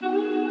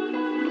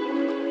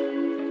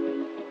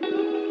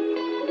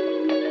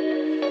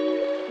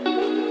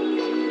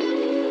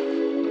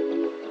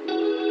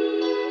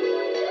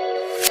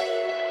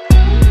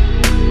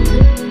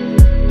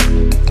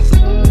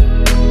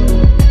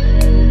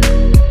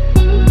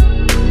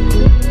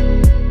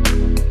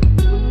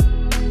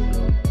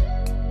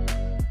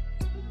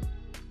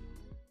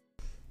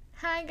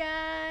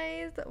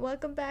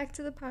Welcome back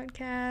to the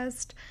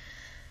podcast.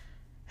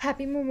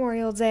 Happy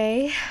Memorial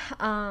Day.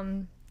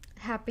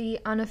 Happy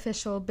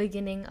unofficial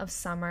beginning of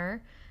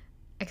summer.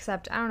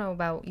 Except, I don't know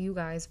about you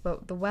guys,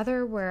 but the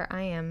weather where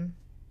I am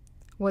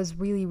was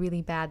really,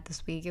 really bad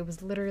this week. It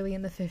was literally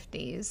in the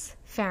 50s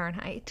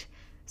Fahrenheit.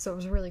 So it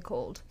was really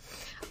cold.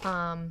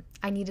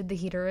 I needed the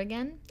heater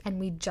again,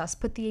 and we just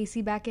put the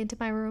AC back into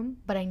my room,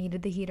 but I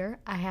needed the heater.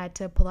 I had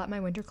to pull out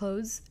my winter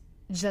clothes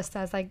just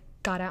as I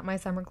got out my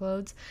summer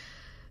clothes.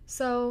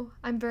 So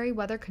I'm very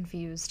weather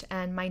confused,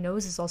 and my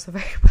nose is also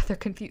very weather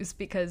confused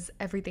because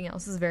everything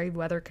else is very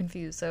weather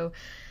confused. So,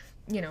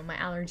 my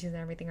allergies and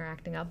everything are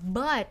acting up.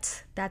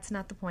 But that's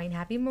not the point.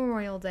 Happy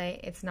Memorial Day.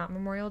 It's not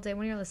Memorial Day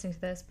when you're listening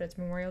to this, but it's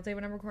Memorial Day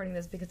when I'm recording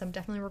this because I'm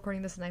definitely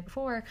recording this the night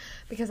before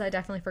because I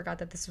definitely forgot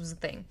that this was a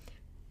thing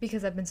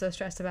because I've been so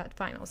stressed about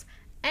finals.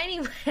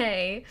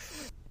 Anyway,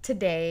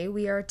 today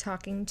we are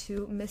talking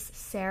to Miss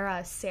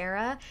Sarah.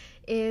 Sarah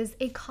is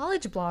a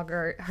college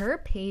blogger. Her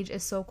page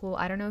is so cool.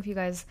 I don't know if you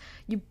guys,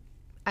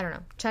 I don't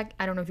know.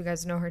 I don't know if you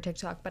guys know her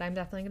TikTok, but I'm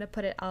definitely going to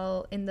put it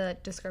all in the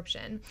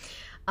description.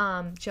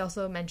 She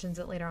also mentions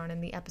it later on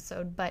in the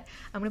episode, but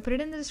I'm going to put it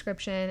in the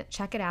description.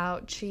 Check it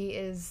out. She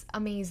is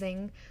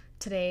amazing.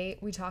 Today,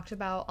 we talked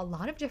about a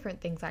lot of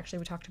different things, actually.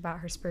 We talked about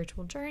her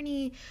spiritual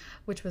journey,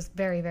 which was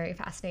very, very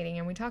fascinating.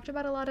 And we talked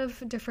about a lot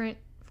of different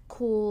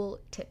cool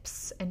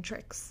tips and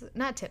tricks.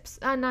 Not tricks,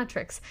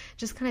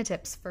 just kind of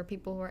tips for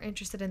people who are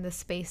interested in this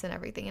space and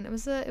everything. And it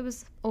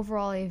was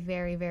overall a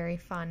very, very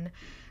fun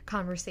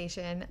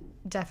conversation.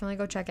 Definitely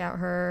go check out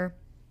her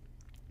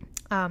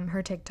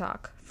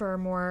TikTok for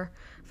more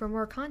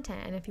content,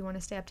 and if you want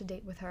to stay up to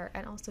date with her.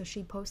 And also,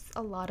 she posts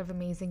a lot of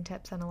amazing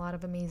tips and a lot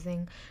of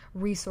amazing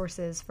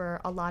resources for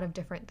a lot of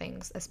different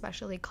things,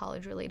 especially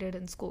college related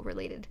and school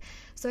related.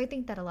 So I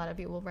think that a lot of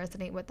you will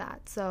resonate with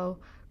that. So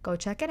go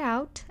check it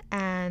out.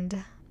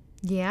 And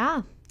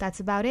yeah, that's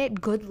about it.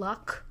 Good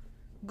luck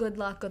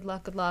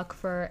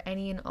for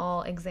any and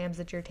all exams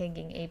that you're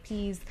taking,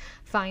 APs,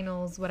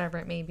 finals, whatever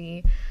it may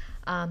be.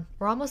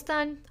 We're almost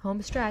done.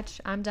 Home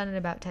stretch. I'm done in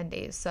about 10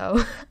 days,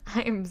 so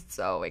I'm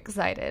so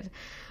excited.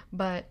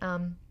 But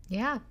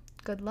yeah,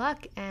 good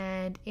luck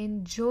and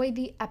enjoy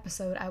the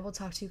episode. I will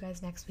talk to you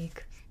guys next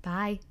week.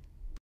 Bye.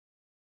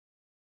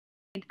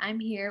 I'm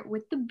here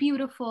with the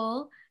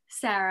beautiful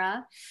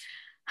Sarah.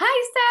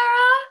 Hi,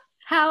 Sarah.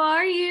 How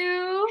are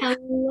you?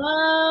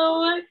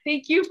 Hello.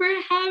 Thank you for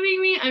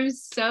having me. I'm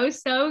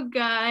so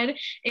good.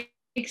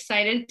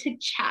 Excited to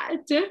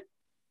chat.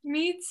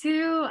 Me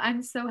too.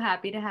 I'm so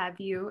happy to have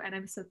you, and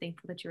I'm so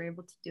thankful that you're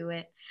able to do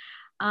it.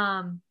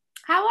 How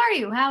are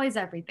you? How is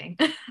everything?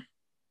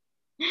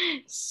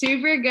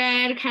 Super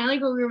good. Kind of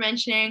like what we were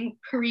mentioning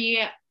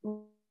pre-record.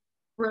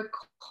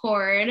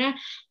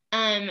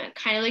 Kind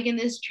of like in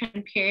this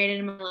trend period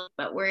in my life,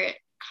 but we're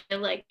kind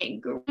of like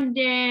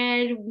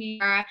grounded. We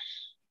are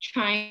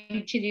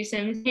trying to do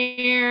some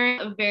hair.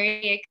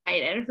 Very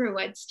excited for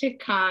what's to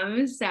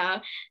come. So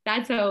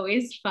that's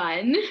always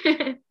fun.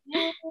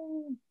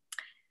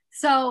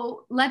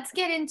 So let's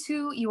get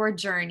into your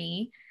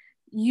journey.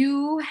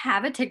 You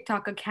have a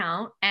TikTok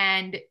account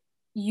and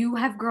you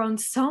have grown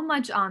so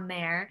much on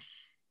there.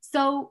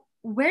 So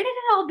where did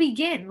it all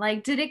begin?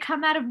 Like, did it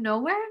come out of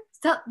nowhere?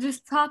 So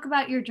just talk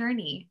about your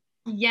journey.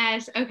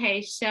 Yes.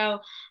 Okay. So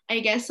I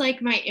guess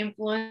like my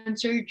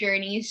influencer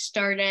journey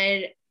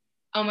started,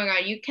 oh my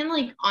God, you can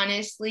like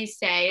honestly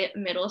say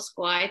middle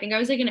school. I think I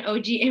was like an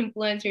OG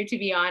influencer, to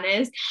be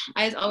honest.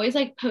 I was always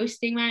like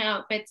posting my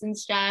outfits and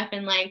stuff.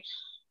 And like,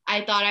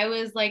 I thought I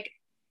was like,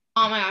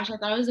 oh my gosh, I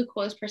thought I was the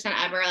coolest person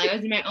ever. Like I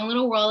was in my own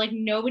little world. Like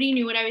nobody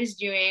knew what I was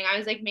doing. I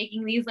was like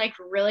making these like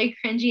really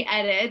cringy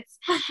edits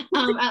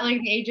at like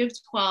the age of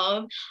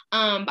 12.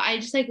 But I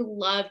just like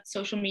loved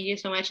social media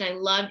so much, and I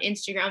loved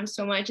Instagram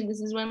so much. And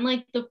this is when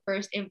like the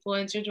first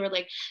influencers were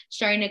like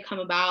starting to come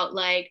about,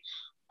 like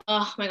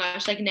oh my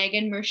gosh, like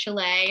Megan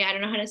Merschele, I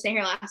don't know how to say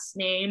her last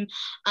name.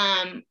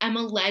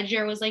 Emma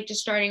Ledger was like just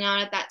starting out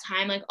at that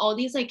time. Like all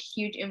these like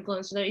huge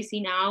influencers that we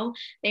see now,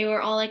 they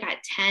were all like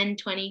at 10,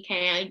 20K.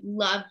 I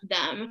loved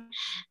them.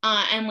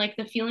 And like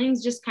the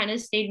feelings just kind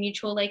of stayed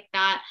mutual like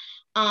that.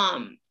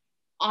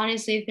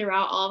 Honestly,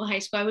 throughout all of high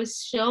school, I was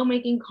still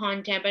making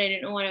content, but I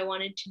didn't know what I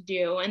wanted to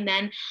do. And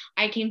then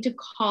I came to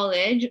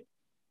college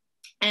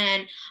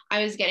and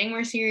I was getting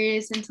more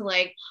serious into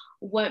like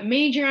what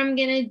major I'm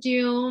gonna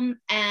do.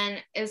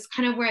 And it's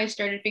kind of where I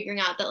started figuring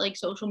out that like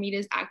social media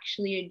is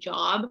actually a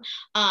job.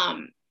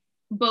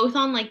 Both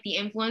on like the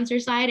influencer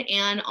side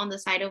and on the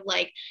side of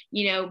like,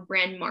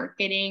 brand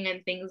marketing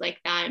and things like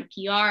that, and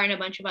PR and a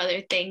bunch of other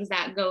things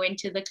that go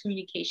into the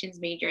communications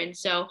major. And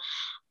so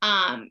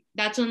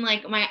that's when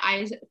like my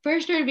eyes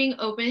first started being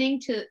opening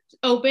to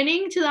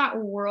that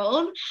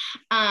world.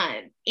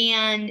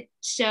 And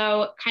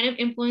so kind of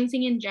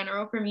influencing in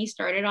general for me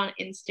started on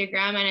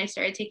Instagram, and I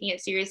started taking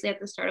it seriously at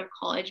the start of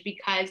college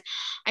because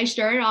I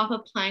started off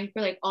applying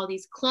for like all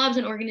these clubs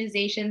and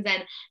organizations,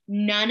 and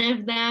none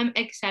of them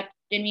accepted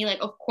me. Like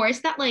of course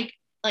that like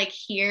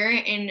here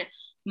in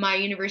my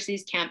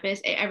university's campus,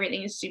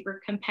 everything is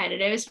super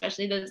competitive,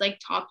 especially those like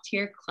top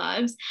tier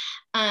clubs.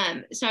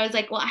 So I was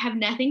like, well, I have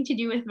nothing to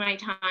do with my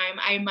time.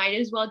 I might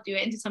as well do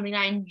it into something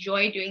that I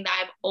enjoy doing, that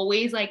I've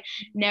always like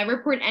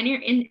never poured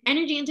any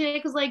energy into it,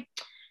 because like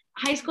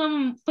high school,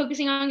 I'm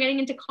focusing on getting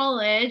into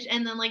college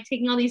and then like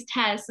taking all these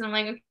tests. And I'm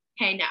like,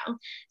 okay, no.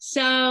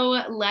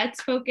 So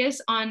let's focus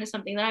on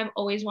something that I've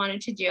always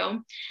wanted to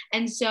do.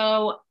 And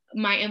so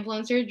my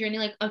influencer journey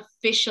like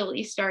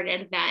officially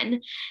started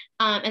then.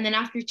 And then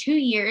after 2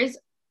 years,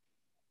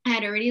 I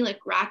had already like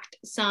racked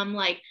some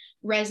like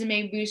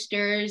resume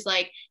boosters,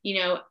 like,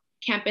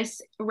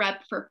 campus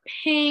rep for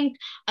Pink,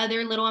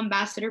 other little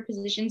ambassador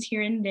positions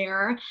here and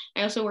there.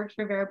 I also worked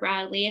for Vera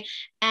Bradley.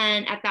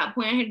 And at that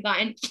point I had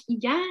gotten,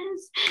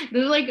 yes,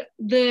 those are like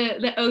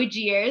the OG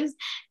years.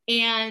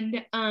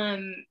 And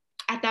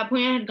at that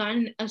point I had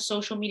gotten a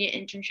social media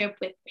internship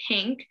with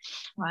Pink.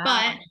 Wow.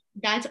 But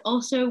that's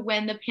also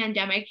when the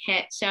pandemic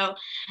hit. So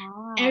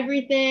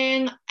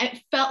everything,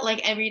 it felt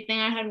like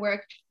everything I had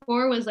worked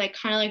for was like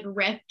kind of like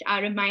ripped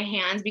out of my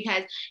hands,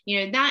 because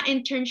that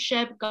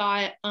internship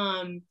got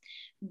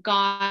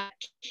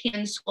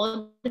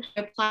canceled. I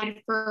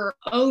applied for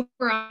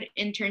over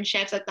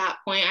internships at that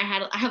point. I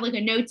have like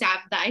a notes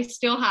app that I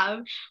still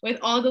have with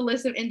all the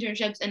list of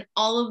internships, and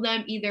all of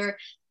them either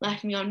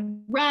left me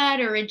on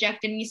red or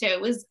rejected me. So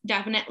it was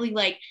definitely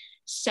like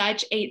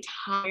such a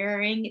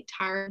tiring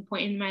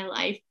point in my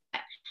life.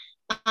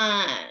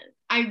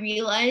 I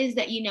realized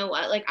that,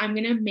 like I'm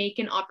gonna make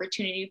an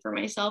opportunity for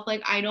myself.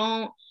 Like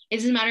it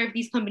doesn't matter if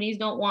these companies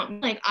don't want me,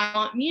 like I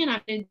want me, and I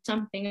did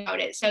something about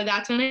it. So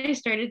that's when I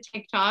started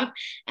TikTok,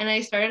 and I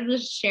started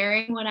just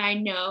sharing what I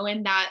know.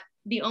 And that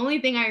the only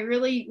thing I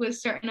really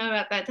was certain of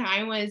at that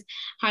time was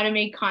how to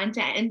make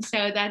content. And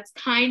so that's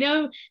kind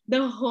of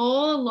the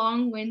whole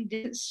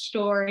long-winded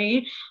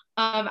story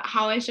of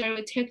how I started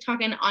with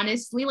TikTok. And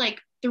honestly, like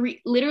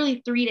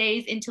literally 3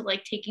 days into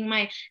like taking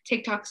my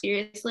TikTok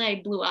seriously,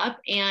 I blew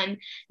up, and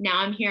now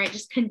I'm here. I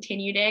just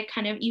continued it,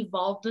 kind of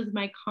evolved with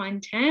my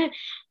content.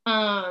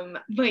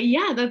 But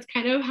yeah, that's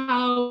kind of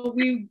how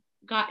we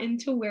got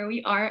into where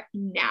we are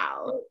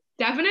now.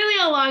 Definitely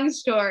a long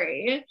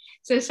story.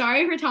 So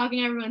sorry for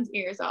talking everyone's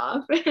ears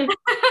off.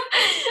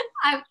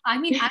 I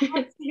mean, I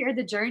want to hear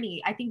the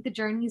journey. I think the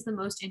journey is the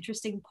most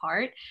interesting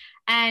part.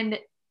 And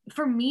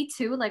for me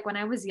too, like when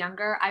I was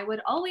younger, I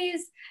would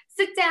always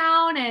sit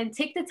down and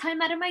take the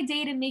time out of my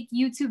day to make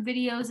YouTube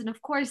videos. And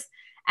of course,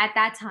 at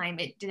that time,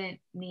 it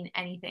didn't mean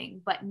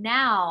anything. But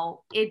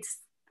now it's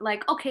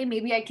like, okay,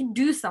 maybe I can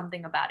do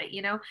something about it.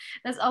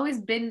 That's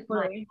always been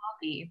my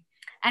hobby.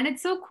 And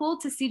it's so cool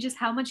to see just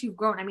how much you've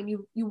grown. I mean,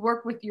 you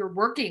work with your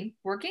worked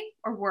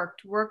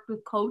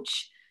with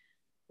Coach.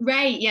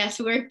 Right. Yes.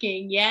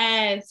 Working.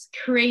 Yes.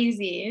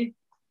 Crazy.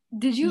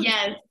 Did you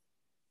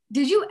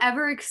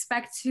ever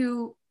expect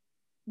to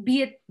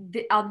be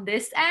on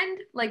this end,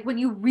 like when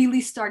you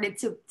really started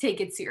to take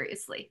it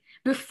seriously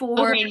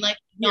before? Okay, like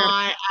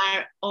not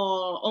at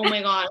all. Oh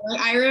my god.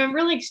 Like I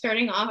remember like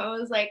starting off, I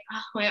was like,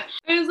 oh my god.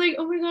 I was like,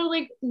 oh my god,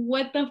 like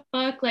what the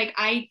fuck? Like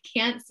I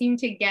can't seem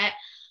to get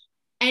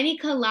any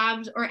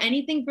collabs or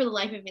anything for the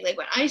life of me. Like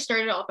when I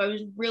started off, I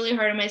was really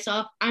hard on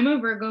myself. I'm a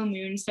Virgo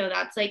moon, so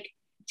that's like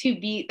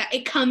that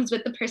it comes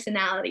with the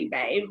personality,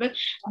 babe.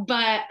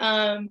 But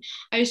I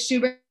was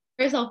super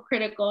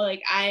self-critical.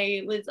 Like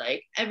I was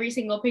like, every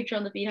single picture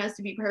on the feed has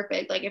to be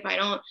perfect. Like if I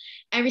don't,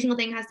 every single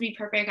thing has to be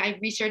perfect. I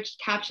researched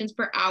captions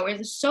for hours.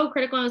 It's so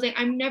critical. I was like,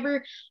 I'm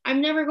never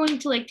going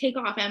to like take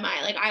off, am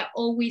I? Like I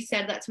always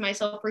said that to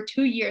myself for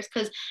 2 years,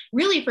 because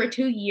really for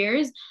 2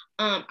 years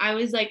I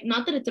was like,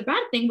 not that it's a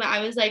bad thing, but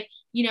I was like,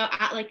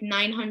 at like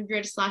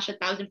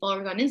 900/1,000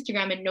 followers on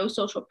Instagram and no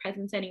social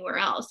presence anywhere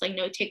else, like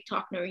no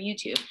TikTok, no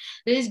YouTube.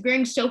 This is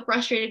being so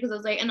frustrated, because I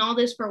was like, and all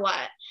this for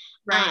what?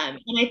 Right.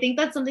 And I think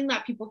that's something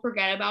that people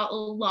forget about a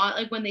lot,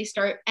 like when they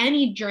start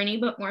any journey,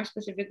 but more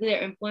specifically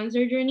their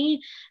influencer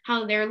journey,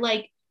 how they're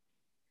like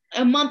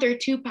a month or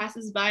two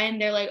passes by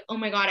and they're like, oh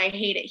my god, I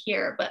hate it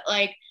here. But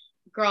like,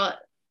 girl,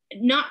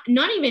 not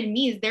even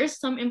me, there's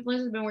some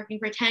influencers who've been working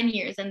for 10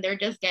 years and they're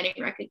just getting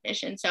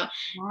recognition. So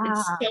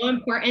it's so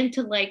important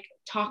to like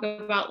talk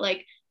about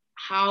like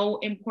how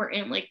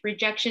important like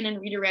rejection and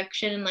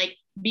redirection and like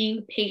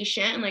being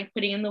patient and like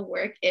putting in the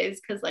work is,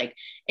 because like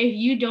if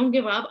you don't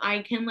give up,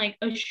 I can like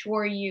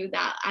assure you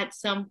that at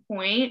some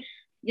point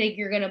like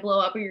you're gonna blow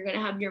up or you're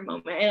gonna have your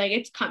moment, like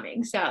it's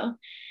coming. So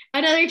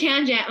another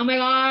tangent. Oh my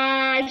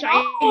gosh,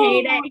 I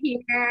hate it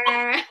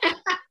here.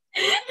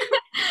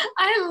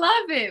 I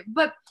love it.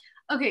 But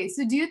okay,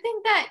 so do you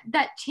think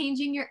that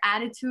changing your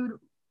attitude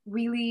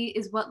really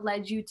is what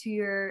led you to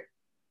your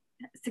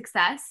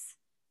success?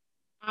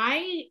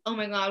 Oh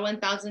my god,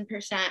 1000%.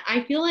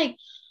 I feel like,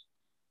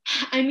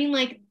 I mean,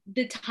 like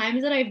the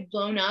times that I've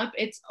blown up,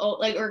 it's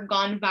like, or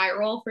gone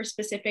viral for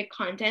specific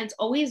content, it's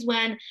always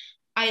when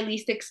I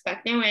least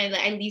expect it, when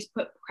I least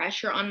put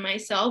pressure on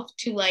myself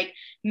to like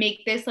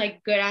make this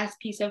like good ass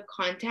piece of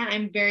content.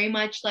 I'm very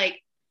much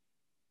like,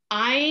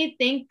 I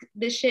think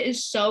this shit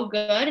is so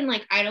good, and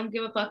like I don't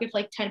give a fuck if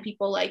like 10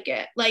 people like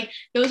it. Like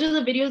those are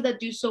the videos that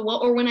do so well.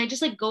 Or when I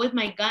just like go with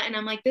my gut and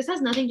I'm like, this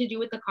has nothing to do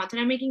with the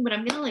content I'm making, but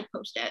I'm gonna like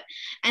post it.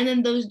 And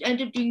then those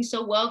end up doing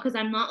so well because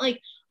I'm not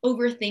like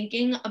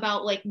overthinking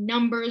about like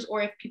numbers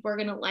or if people are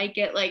gonna like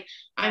it. Like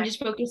I'm just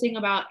focusing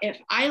about if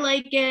I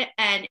like it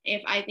and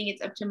if I think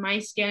it's up to my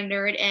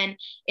standard, and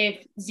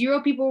if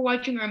 0 people were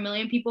watching or 1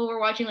 million people were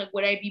watching, like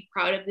would I be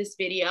proud of this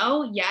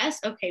video? Yes.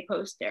 Okay,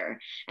 poster.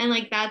 And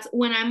like that's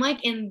when I'm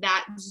like in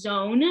that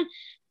zone,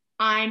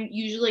 I'm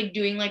usually like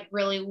doing like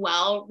really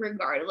well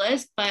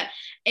regardless. But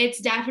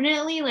it's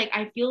definitely like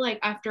I feel like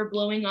after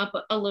blowing up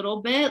a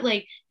little bit,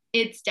 like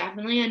it's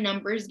definitely a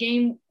numbers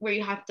game where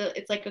you have to,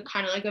 it's like a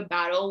kind of like a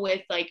battle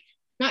with like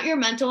not your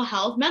mental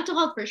health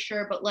for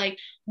sure, but like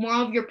more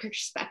of your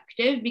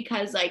perspective.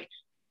 Because like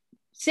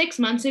 6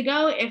 months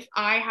ago, if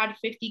I had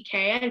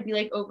 50K, I'd be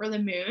like over the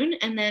moon.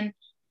 And then,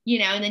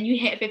 and then you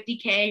hit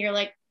 50K, you're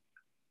like,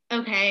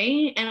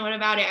 okay, and what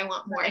about it? I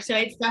want more. So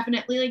it's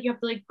definitely like you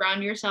have to like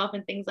ground yourself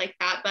and things like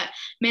that. But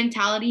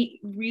mentality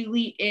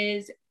really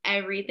is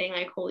everything.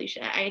 Like, holy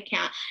shit, I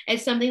can't.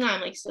 It's something that I'm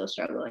like still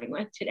struggling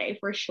with today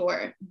for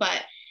sure.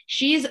 But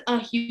she's a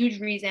huge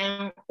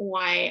reason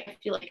why I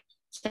feel like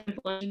some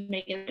influencers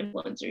making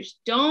influencers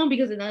don't.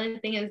 Because another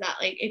thing is that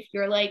like if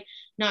you're like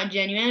not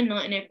genuine,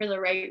 not in it for the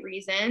right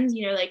reasons,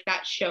 like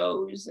that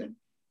shows.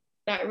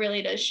 That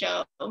really does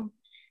show.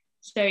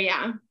 So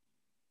yeah.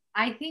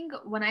 I think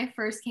when I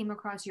first came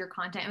across your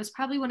content, it was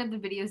probably one of the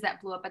videos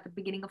that blew up at the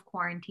beginning of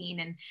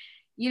quarantine. And,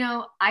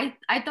 I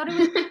thought it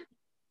was,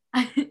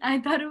 I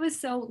thought it was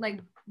so like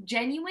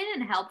genuine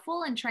and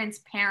helpful and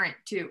transparent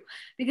too,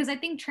 because I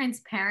think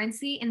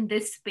transparency in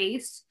this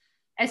space,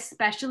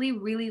 especially,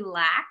 really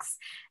lacks.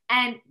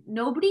 And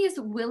nobody is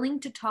willing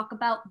to talk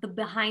about the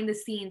behind the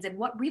scenes and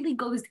what really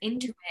goes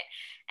into it.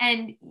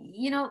 And,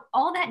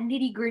 all that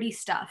nitty gritty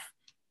stuff.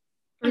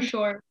 For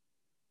sure.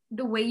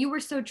 The way you were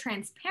so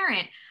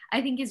transparent,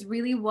 I think, is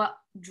really what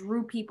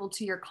drew people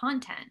to your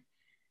content.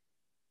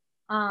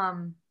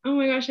 Oh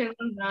my gosh, I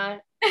love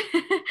that.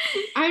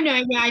 I have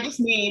no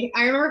idea.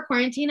 I remember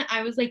quarantine,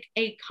 I was like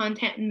a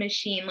content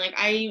machine. Like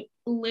I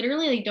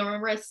literally like don't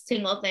remember a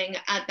single thing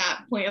at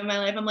that point of my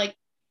life. I'm like,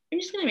 I'm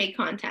just gonna make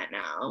content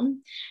now.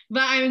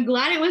 But I'm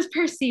glad it was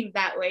perceived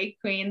that way,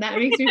 Queen. That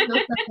makes me feel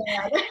so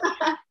bad.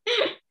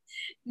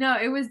 No,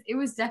 it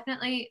was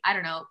definitely, I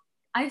don't know.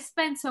 I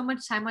spent so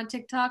much time on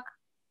TikTok,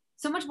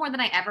 so much more than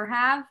I ever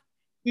have.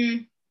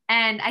 Mm.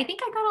 And I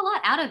think I got a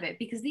lot out of it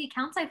because the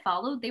accounts I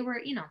followed, they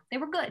were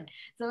good.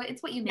 So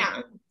it's what you make.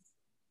 Yeah.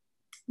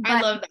 I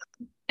love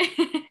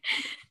that.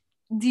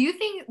 Do you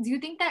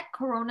think that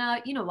Corona,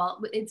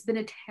 while it's been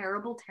a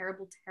terrible,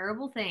 terrible,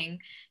 terrible thing,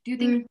 do you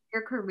think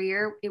your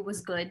career, it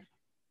was good?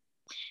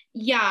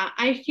 Yeah,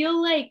 I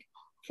feel like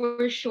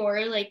for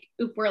sure, like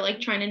if we're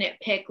like trying to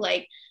nitpick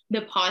like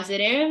the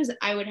positives,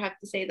 I would have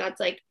to say that's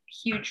like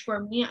huge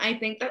for me. I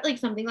think that like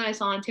something that I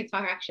saw on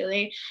TikTok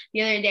actually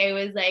the other day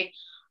was like,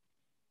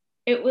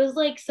 it was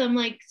like some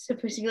like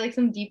supposed to be like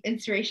some deep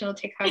inspirational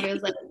TikTok. It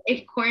was like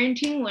if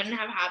quarantine wouldn't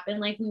have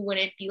happened, like we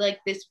wouldn't be like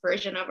this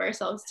version of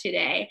ourselves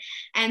today.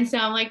 And so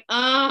I'm like,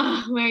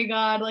 oh my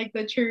God, like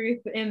the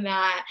truth in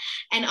that.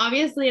 And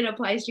obviously it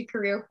applies to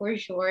career for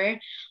sure.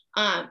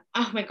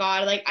 Oh my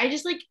God, like I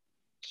just like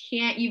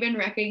can't even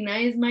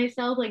recognize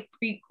myself like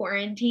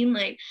pre-quarantine.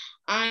 Like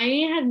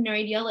I had no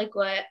idea like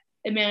what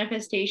a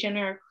manifestation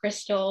or a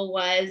crystal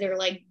was, or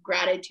like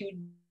gratitude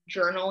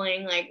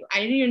journaling. Like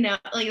I didn't even know,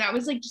 like that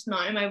was like just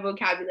not in my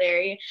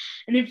vocabulary.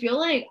 And I feel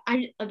like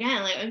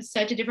I'm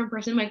such a different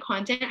person. My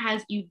content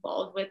has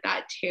evolved with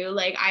that too.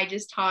 Like I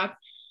just talk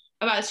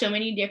about so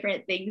many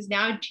different things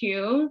now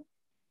too.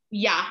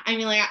 Yeah, I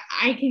mean like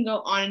I can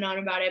go on and on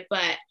about it,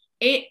 but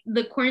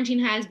the quarantine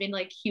has been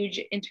like huge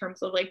in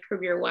terms of like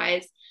career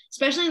wise,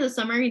 especially in the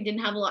summer. You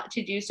didn't have a lot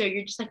to do, so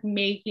you're just like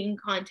making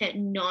content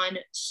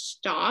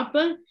non-stop.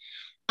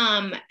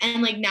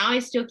 And like now I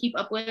still keep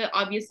up with it.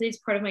 Obviously, it's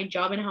part of my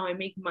job and how I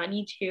make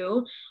money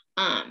too.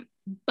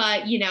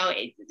 But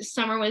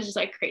summer was just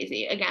like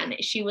crazy. Again,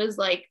 she was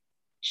like,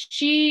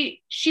 she's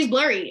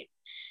blurry.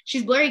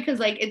 She's blurry because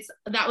like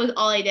that was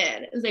all I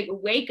did. It was like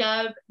wake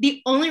up.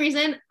 The only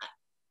reason,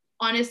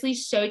 honestly,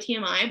 so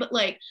TMI, but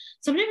like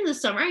sometimes in the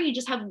summer you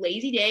just have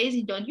lazy days.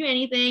 You don't do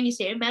anything. You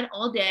stay in bed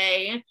all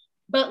day.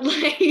 But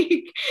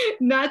like,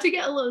 not to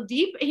get a little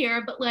deep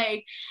here, but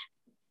like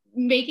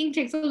making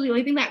TikTok was the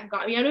only thing that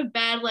got me out of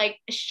bed, like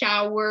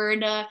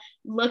showered,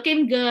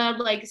 looking good.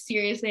 Like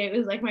seriously, it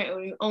was like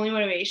my only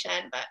motivation.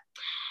 But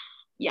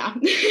yeah.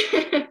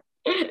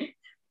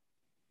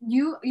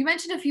 You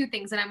mentioned a few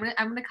things, and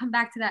I'm gonna come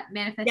back to that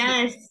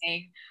manifestation Yes.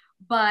 thing.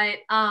 But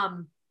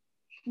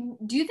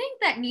do you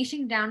think that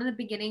niching down in the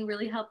beginning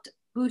really helped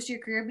boost your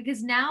career?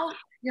 Because now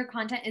your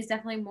content is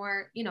definitely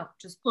more,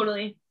 just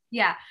Totally.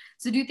 Yeah.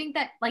 So do you think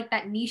that like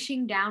that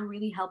niching down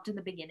really helped in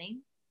the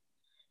beginning?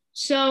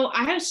 So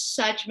I have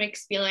such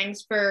mixed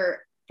feelings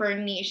for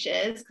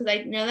niches, because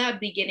I know that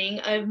beginning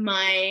of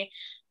my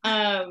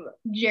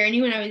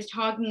journey when I was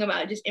talking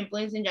about just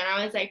influence in general.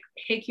 I was like,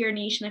 pick your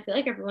niche, and I feel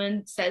like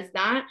everyone says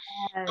that.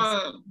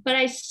 Yes. But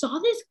I saw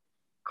this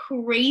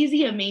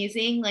crazy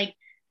amazing like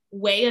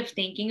way of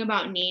thinking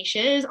about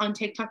niches on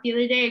TikTok the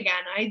other day.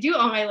 Again, I do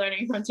all my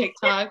learning from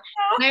TikTok.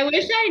 And I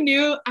wish I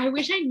knew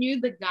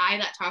the guy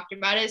that talked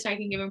about it so I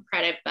can give him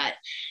credit. But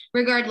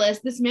regardless,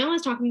 this man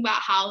was talking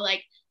about how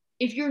like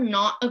if you're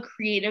not a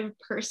creative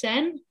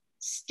person,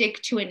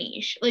 stick to a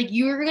niche. Like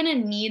you're gonna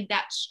need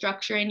that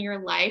structure in your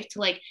life to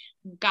like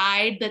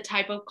guide the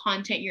type of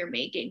content you're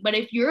making. But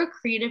if you're a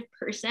creative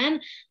person,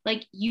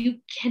 like you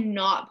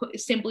cannot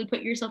simply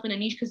put yourself in a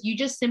niche because you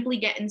just simply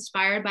get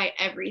inspired by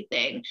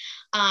everything.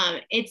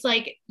 It's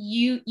like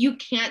you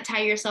can't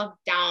tie yourself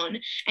down.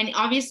 And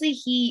obviously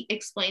he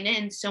explained it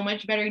in so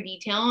much better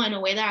detail in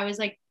a way that I was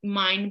like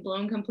mind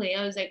blown completely.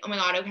 I was like, oh my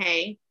God,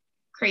 okay,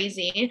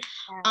 crazy.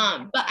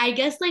 But I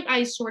guess like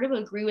I sort of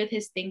agree with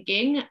his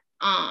thinking.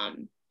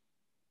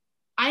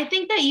 I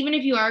think that even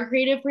if you are a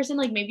creative person,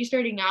 like maybe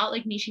starting out,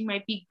 like niching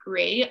might be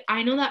great.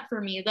 I know that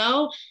for me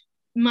though,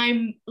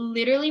 my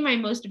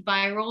most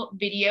viral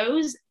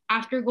videos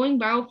after going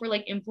viral for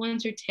like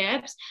influencer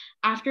tips,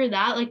 after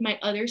that, like my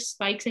other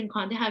spikes in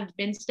content have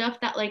been stuff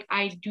that like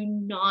I do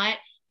not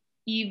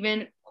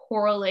even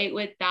correlate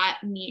with that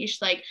niche.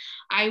 Like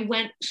I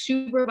went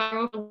super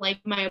viral for like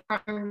my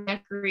apartment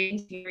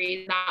decorating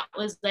series that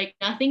was like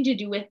nothing to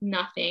do with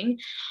nothing.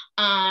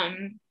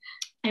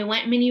 I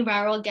went mini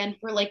viral again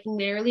for like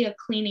literally a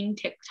cleaning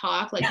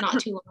TikTok, like not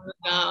too long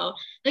ago,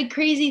 like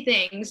crazy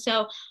things.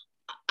 So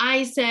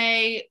I'd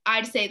say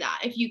that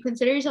if you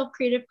consider yourself a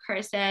creative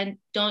person,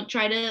 don't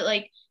try to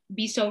like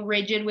be so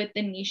rigid with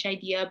the niche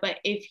idea. But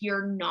if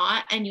you're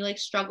not and you like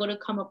struggle to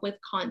come up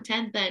with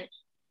content, then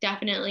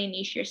definitely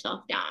niche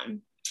yourself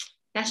down.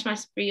 That's my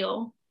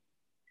spiel.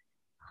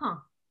 Huh.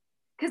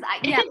 Because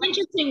it's an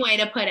interesting way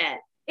to put it.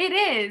 It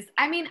is.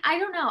 I mean, I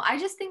don't know. I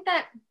just think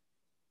that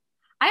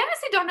I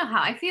honestly don't know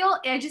how I feel.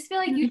 I just feel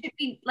like you should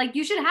be like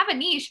you should have a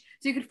niche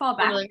so you could fall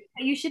back. Totally.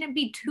 You shouldn't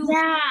be too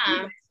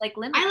like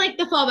limited. I like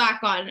the fall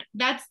back on.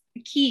 That's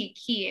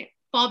key.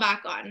 Fall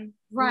back on.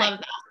 Right. Love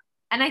that.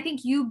 And I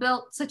think you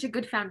built such a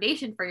good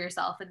foundation for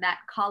yourself in that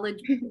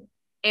college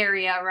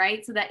area,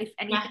 right? So that if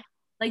anything,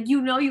 like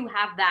you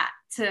have that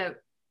to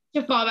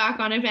fall back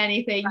on if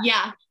anything. Right.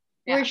 Yeah,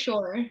 for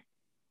sure.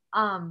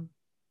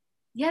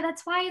 Yeah,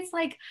 that's why it's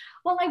like,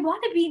 well, I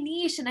want to be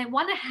niche and I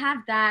want to have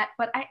that,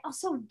 but I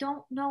also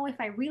don't know if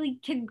I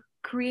really can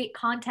create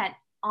content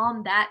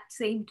on that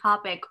same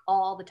topic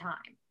all the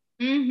time.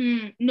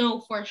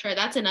 No, for sure.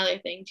 That's another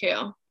thing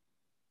too.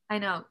 I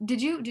know.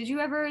 Did you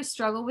ever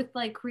struggle with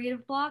like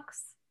creative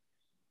blocks?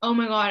 Oh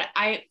my God,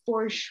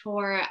 for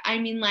sure. I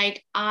mean,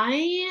 like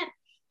I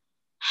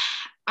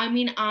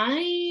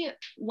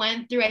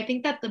went through, I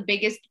think that the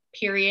biggest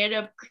period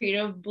of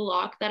creative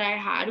block that I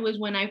had was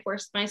when I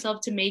forced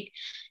myself to make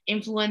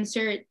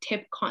influencer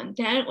tip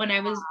content when I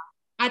was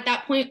at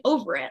that point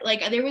over it.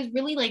 Like there was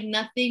really like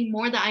nothing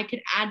more that I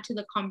could add to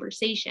the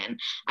conversation.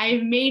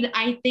 I've made,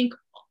 I think,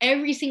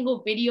 every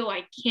single video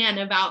I can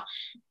about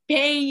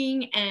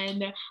paying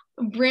and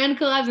brand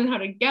collabs and how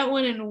to get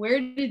one and where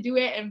to do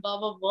it and blah,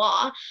 blah,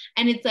 blah.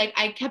 And it's like,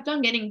 I kept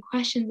on getting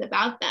questions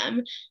about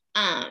them.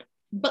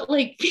 But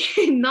like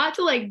not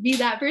to like be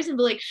that person,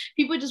 but like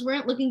people just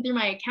weren't looking through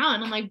my account.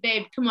 And I'm like,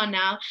 babe, come on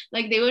now.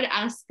 Like they would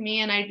ask me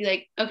and I'd be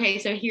like, okay,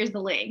 so here's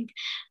the link.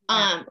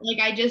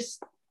 Like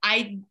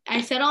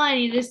I said all I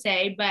needed to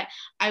say, but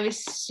I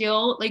was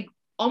still like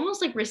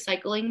almost like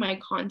recycling my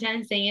content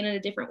and saying it in a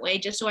different way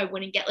just so I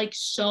wouldn't get like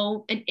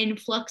an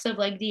influx of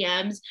like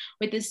DMs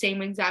with the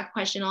same exact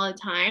question all the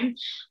time.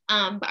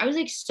 But I was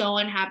like so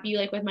unhappy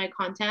like with my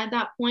content at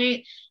that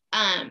point.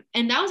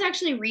 And that was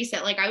actually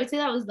recent. Like I would say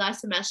that was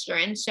last semester.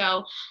 And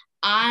so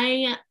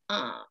I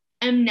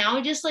am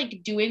now just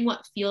like doing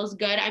what feels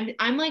good.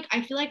 I'm like,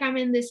 I feel like I'm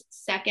in this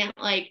second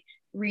like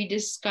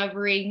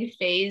rediscovering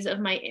phase of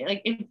my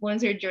like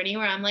influencer journey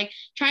where I'm like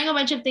trying a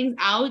bunch of things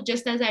out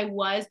just as I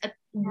was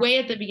way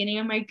at the beginning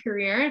of my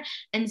career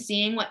and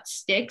seeing what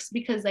sticks,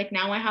 because like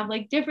now I have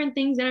like different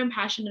things that I'm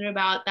passionate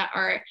about that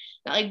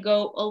like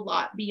go a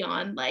lot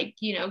beyond like,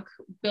 you know,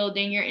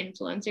 building your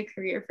influencer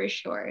career for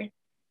sure.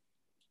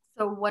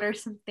 So what are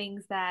some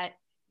things that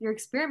you're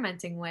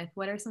experimenting with?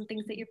 What are some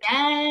things that you're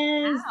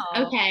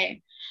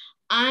Okay.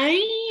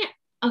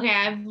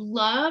 I've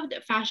loved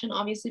fashion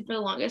obviously for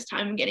the longest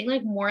time. I'm getting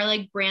like more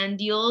like brand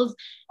deals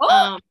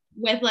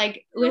with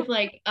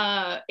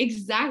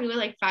exactly with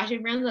like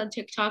fashion brands on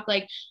TikTok,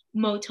 like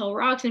Motel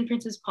Rocks and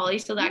Princess Polly.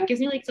 So that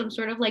gives me like some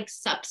sort of like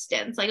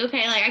substance. Like,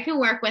 okay, like I can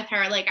work with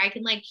her. Like I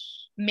can like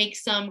make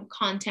some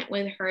content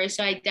with her.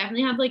 So I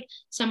definitely have like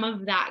some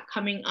of that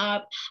coming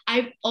up.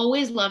 I've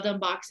always loved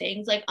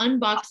unboxings. Like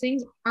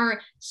unboxings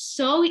are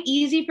so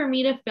easy for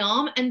me to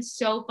film and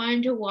so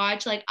fun to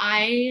watch. Like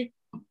I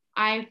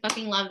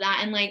fucking love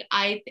that. And like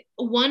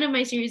one of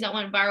my series that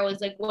went viral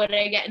was like what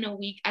I get in a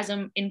week as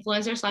an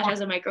influencer / as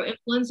a micro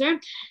influencer.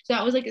 So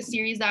that was like a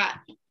series that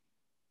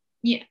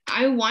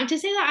I want to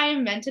say that I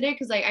invented it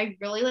because like I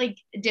really like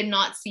did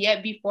not see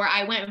it before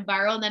I went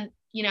viral. And then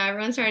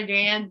everyone started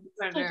doing it.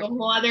 It's like a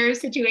whole other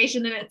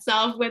situation in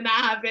itself when that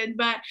happened.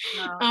 But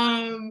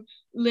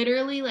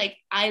literally, like,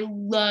 I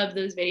love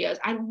those videos.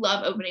 I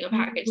love opening a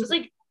package. It's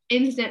like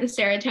instant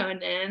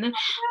serotonin.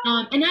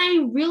 And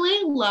I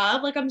really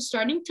love, like, I'm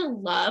starting to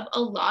love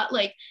a lot,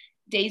 like,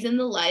 days in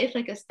the life,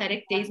 like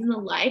aesthetic days in the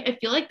life. I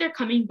feel like they're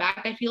coming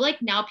back. I feel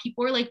like now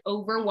people are like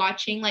over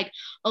watching like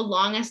a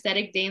long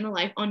aesthetic day in the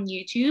life on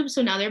YouTube.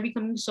 So now they're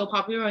becoming so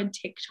popular on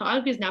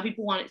TikTok because now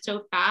people want it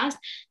so fast.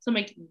 So I'm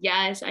like,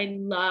 yes, I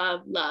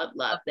love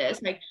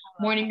this. Like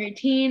morning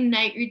routine,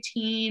 night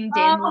routine,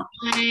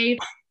 day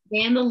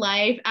in the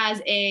life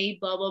as a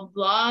blah blah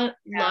blah.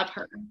 Love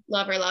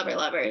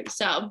her.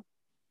 So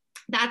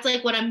that's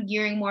like what I'm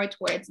gearing more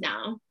towards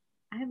now.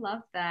 I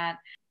love that.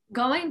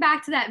 Going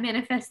back to that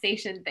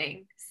manifestation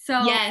thing.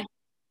 So yes.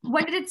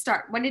 When did it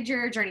start? When did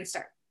your journey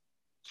start?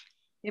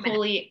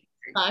 Holy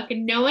fuck.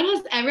 No one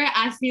has ever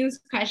asked me this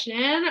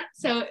question.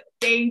 So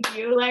thank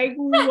you. Like,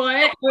 what?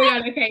 Oh my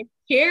God. Okay.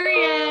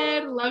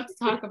 Period. Love to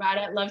talk about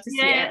it. Love to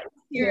see it.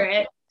 Hear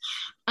it.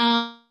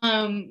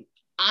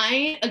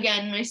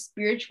 Again, my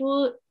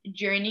spiritual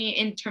journey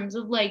in terms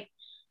of like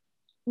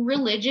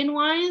religion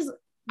wise,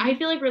 I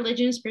feel like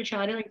religion and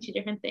spirituality are like two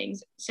different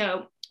things.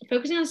 So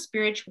focusing on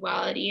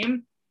spirituality,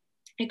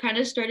 I kind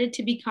of started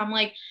to become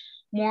like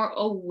more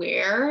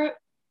aware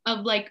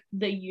of like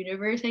the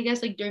universe, I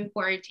guess, like during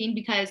quarantine,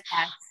 because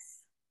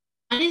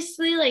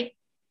honestly, like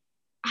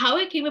how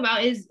it came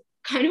about is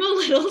kind of a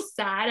little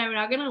sad. I'm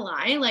not gonna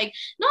lie, like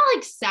not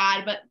like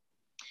sad, but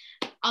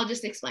I'll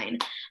just explain.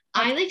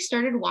 I like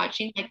started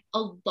watching like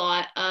a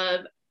lot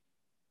of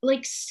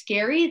like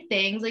scary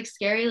things, like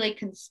scary like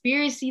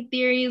conspiracy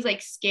theories,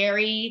 like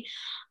scary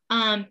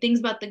things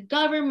about the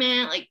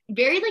government, like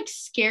very like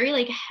scary,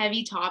 like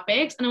heavy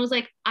topics. And I was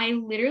like, I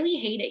literally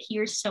hate it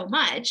here so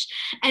much.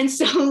 And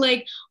so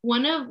like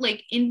one of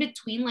like in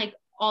between like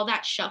all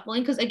that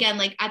shuffling, because again,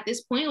 like at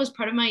this point it was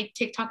part of my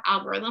TikTok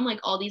algorithm, like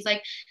all these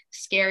like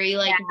scary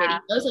like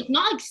videos, like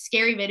not like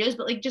scary videos,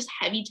 but like just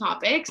heavy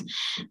topics.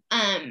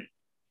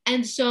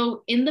 And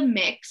so in the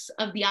mix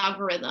of the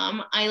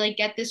algorithm, I like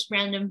get this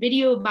random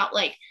video about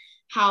like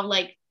how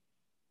like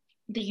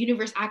the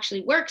universe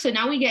actually works. So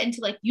now we get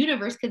into like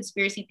universe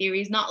conspiracy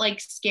theories, not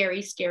like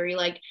scary,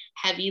 like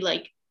heavy,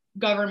 like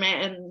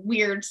government and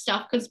weird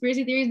stuff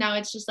conspiracy theories. Now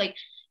it's just like,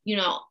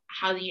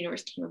 how the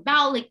universe came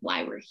about, like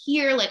why we're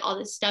here, like all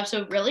this stuff.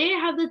 So really I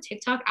have the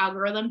TikTok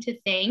algorithm to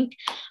thank.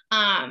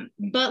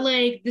 But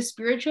like the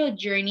spiritual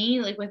journey,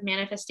 like with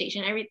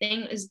manifestation,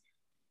 everything is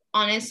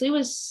honestly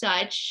was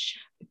such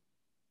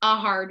a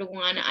hard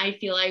one. I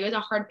feel like it was a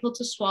hard pill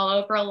to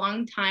swallow for a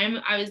long time.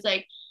 I was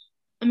like,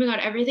 oh my God,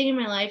 everything in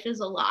my life is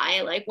a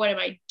lie. Like, what am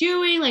I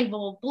doing? Like, blah,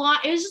 blah, blah.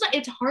 It was just like,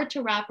 it's hard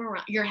to wrap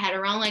around your head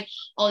around like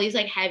all these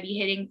like heavy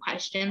hitting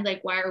questions. Like,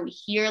 why are we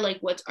here? Like,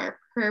 what's our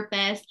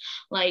purpose?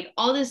 Like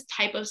all this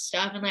type of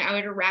stuff. And like, I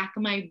would rack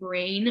my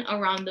brain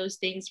around those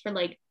things for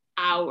like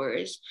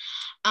hours.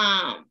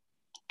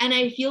 And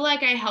I feel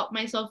like I helped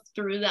myself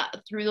through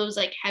those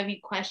like heavy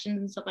questions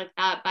and stuff like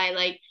that by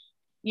like,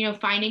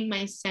 finding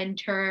my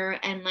center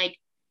and like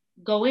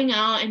going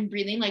out and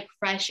breathing like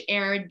fresh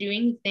air,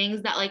 doing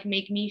things that like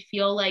make me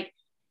feel like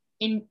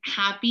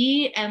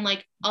happy and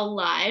like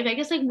alive. I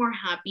guess like more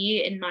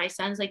happy in my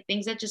sense, like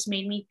things that just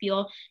made me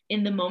feel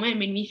in the moment,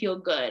 made me feel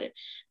good.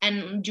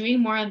 And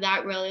doing more of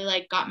that really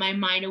like got my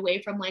mind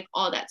away from like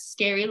all that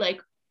scary like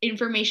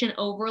information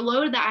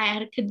overload that I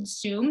had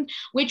consumed,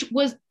 which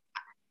was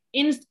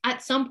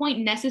at some point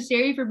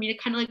necessary for me to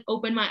kind of like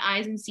open my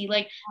eyes and see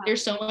like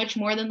there's so much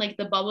more than like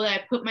the bubble that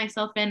I put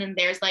myself in, and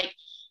there's like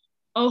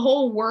a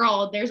whole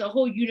world, there's a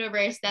whole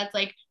universe that's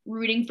like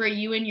rooting for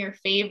you in your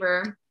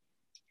favor,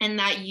 and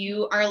that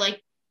you're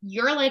like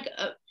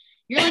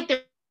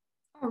the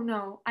oh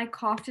no, I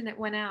coughed and it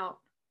went out.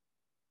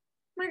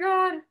 Oh my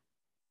God.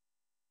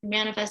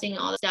 Manifesting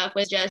all the stuff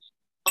was just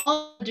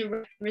all a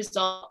direct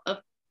result of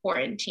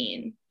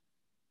quarantine.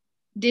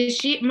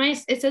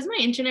 It says my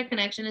internet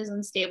connection is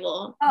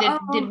unstable. Did I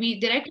cut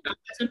off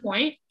at some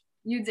point?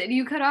 You did.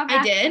 You cut off.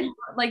 I did.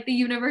 Like the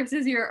universe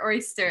is your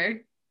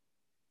oyster.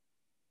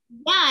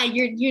 Yeah,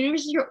 your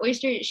universe is your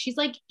oyster. She's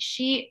like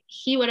he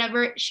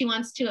whatever she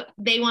wants to.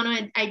 They want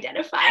to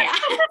identify as.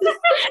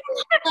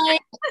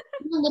 Like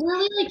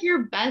literally like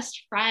your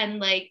best friend.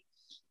 Like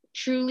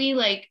truly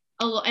like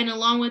and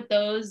along with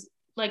those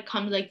like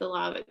comes like the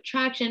law of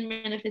attraction,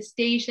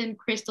 manifestation,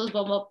 crystals,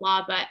 blah blah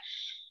blah. But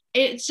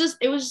it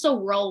was just a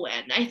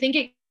whirlwind. I think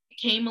it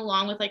came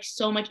along with like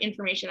so much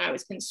information I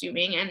was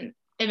consuming, and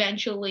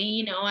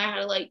eventually, I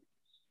had to like,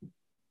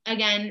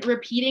 again,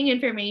 repeating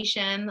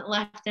information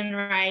left and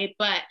right,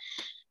 but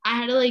I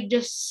had to like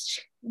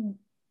just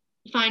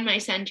find my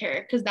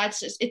center, because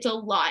it's a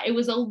lot. It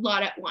was a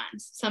lot at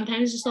once.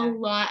 Sometimes just a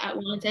lot at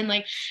once. And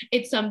like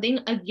it's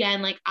something,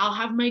 again, like I'll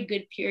have my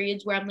good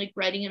periods where I'm like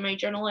writing in my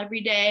journal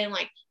every day and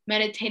like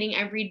meditating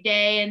every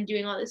day and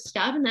doing all this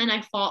stuff, and then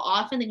I fall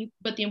off, and then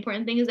but the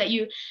important thing is that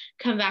you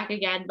come back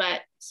again.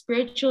 But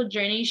spiritual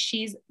journey,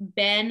 she's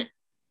been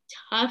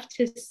tough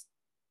to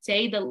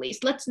say the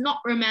least. Let's not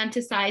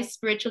romanticize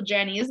spiritual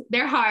journeys.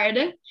 They're hard.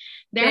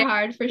 They're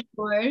hard for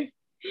sure.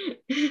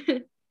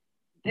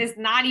 It's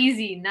not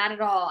easy, not at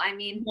all. I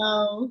mean,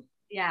 No.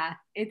 yeah,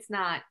 it's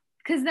not.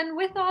 Because then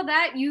with all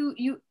that, you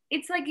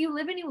it's like you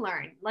live and you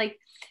learn. Like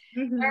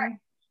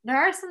there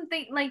are some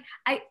things like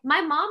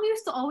my mom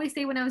used to always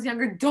say when I was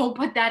younger, don't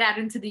put that out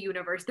into the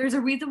universe. There's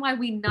a reason why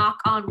we knock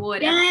on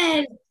wood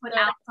and put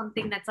out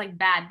something that's like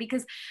bad,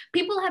 because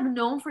people have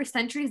known for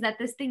centuries that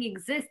this thing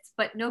exists,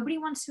 but nobody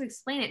wants to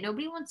explain it.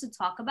 Nobody wants to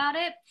talk about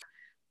it.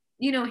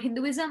 You know,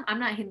 Hinduism, I'm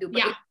not Hindu,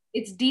 but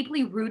it's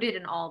deeply rooted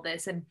in all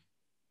this. And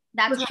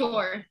that's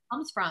where it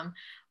comes from.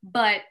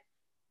 But,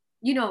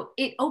 you know,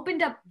 it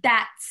opened up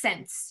that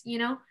sense, you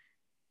know?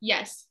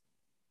 Yes.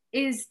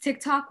 Is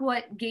TikTok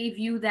what gave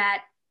you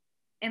that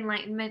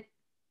enlightenment?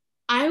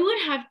 I would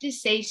have to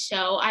say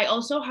so. I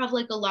also have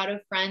like a lot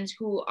of friends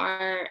who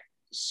are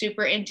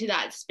super into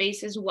that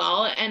space as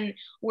well, and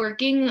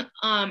working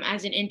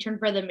as an intern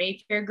for the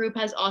Mayfair group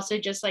has also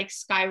just like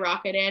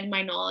skyrocketed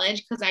my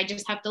knowledge, because I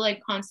just have to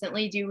like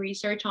constantly do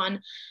research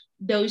on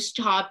those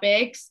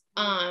topics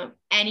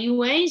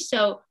anyway.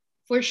 So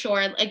for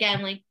sure,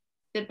 again, like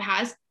the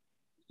past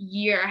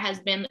year has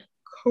been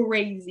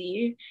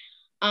crazy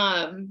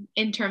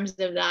in terms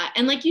of that.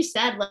 And like you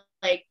said,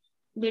 like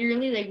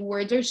literally, like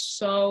words are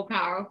so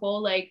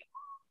powerful. Like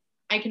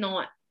I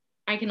cannot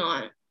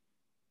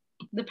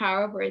the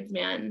power of words,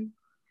 man.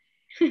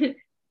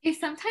 It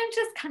sometimes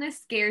just kind of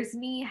scares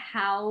me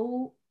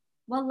how,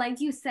 well, like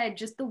you said,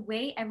 just the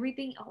way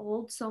everything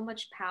holds so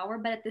much power,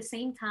 but at the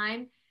same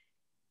time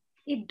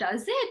it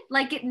doesn't.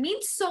 Like it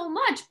means so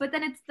much, but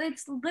then it's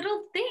this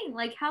little thing.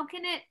 Like how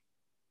can it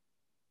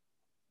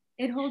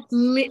holds?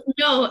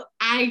 No,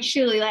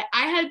 actually, like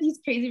I had these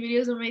crazy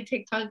videos on my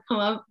TikTok come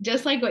up,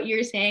 just like what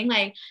you're saying.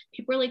 Like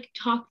people are like,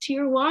 talk to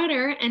your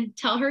water and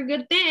tell her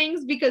good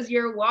things because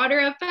your water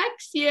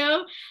affects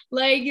you.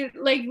 Like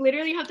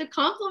literally have to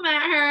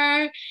compliment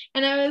her.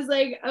 And I was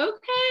like,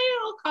 okay,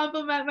 I'll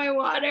compliment my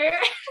water.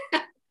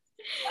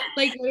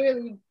 Like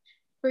literally,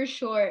 for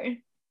sure.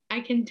 I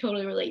can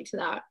totally relate to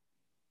that.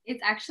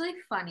 It's actually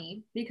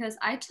funny because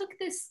I took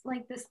this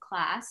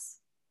class,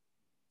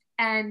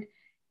 and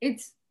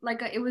it's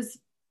like it was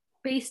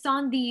based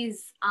on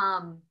these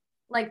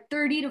like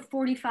 30 to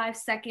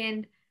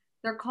 45-second,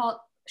 they're called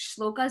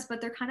shlokas,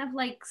 but they're kind of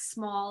like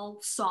small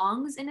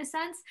songs in a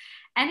sense.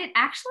 And it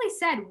actually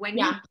said when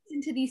you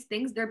listen to these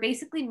things, they're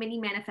basically mini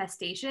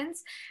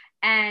manifestations.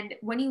 And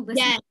when you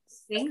listen to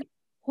these things,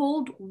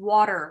 hold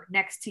water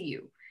next to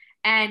you.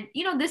 And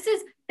you know, this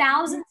is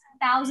thousands and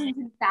thousands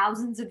and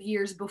thousands of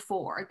years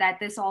before that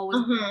this all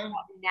was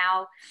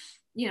now.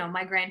 You know,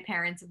 my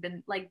grandparents have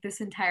been like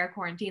this entire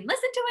quarantine,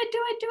 listen to it, do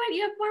it,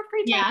 you have more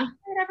free time,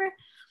 whatever.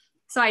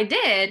 So I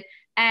did,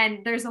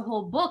 and there's a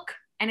whole book,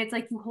 and it's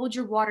like you hold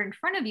your water in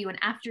front of you, and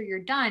after you're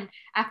done,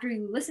 after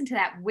you listen to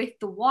that with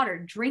the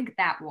water, drink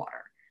that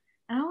water.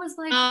 And I was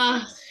like,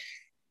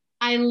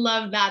 I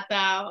love that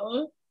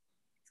though.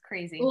 It's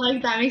crazy.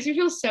 Like that makes me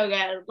feel so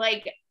good.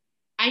 Like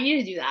I need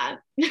to do that.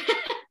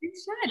 You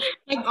should.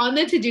 Like on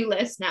the to-do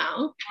list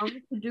now. On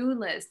the to-do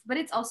list. But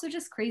it's also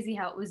just crazy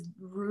how it was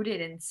rooted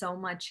in so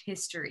much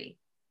history.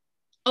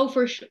 Oh,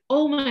 for sure.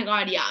 Oh my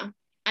God, yeah.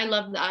 I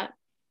love that.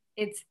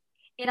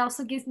 It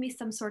also gives me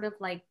some sort of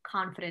like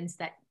confidence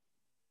that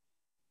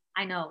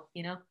I know,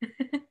 you know?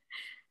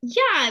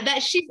 Yeah,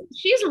 that she's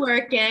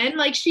working.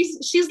 Like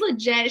she's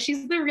legit.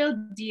 She's the real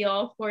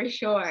deal for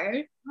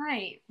sure.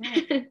 Right.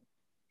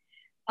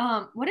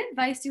 What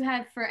advice do you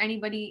have for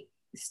anybody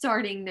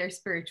starting their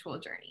spiritual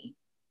journey,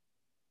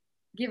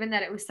 given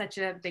that it was such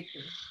a big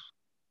thing?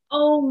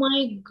 Oh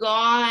my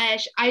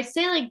gosh. I'd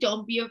say like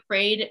don't be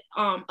afraid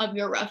of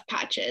your rough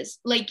patches.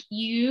 Like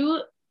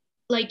you're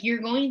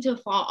going to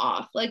fall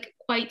off. Like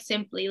quite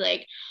simply,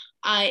 like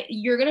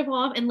you're gonna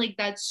fall off, and like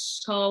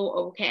that's so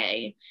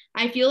okay.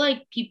 I feel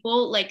like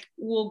people like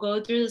will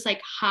go through this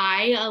like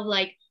high of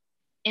like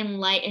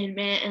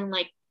enlightenment and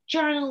like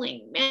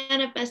journaling,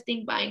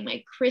 manifesting, buying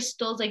my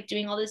crystals, like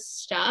doing all this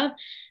stuff.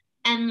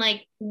 And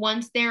like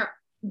once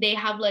they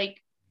have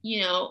like,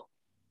 you know,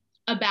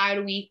 a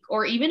bad week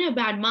or even a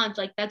bad month,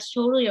 like that's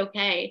totally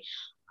okay.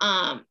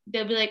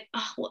 They'll be like,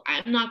 oh, well,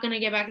 I'm not gonna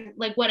get back,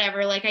 like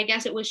whatever, like I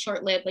guess it was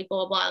short-lived, like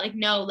blah blah blah. Like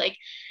no, like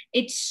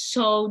it's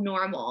so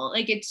normal.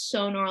 Like it's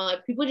so normal.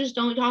 Like people just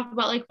don't talk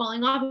about like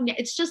falling off, and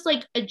it's just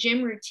like a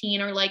gym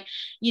routine, or like,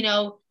 you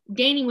know,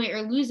 gaining weight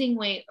or losing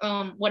weight,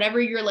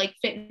 whatever your like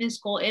fitness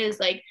goal is,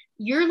 like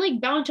you're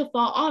like bound to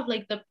fall off.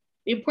 Like the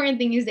important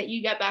thing is that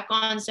you get back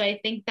on. So I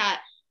think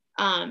that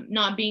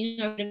not being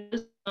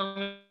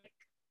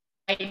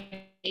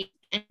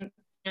and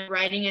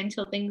writing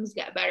until things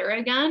get better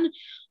again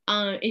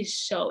is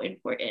so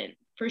important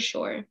for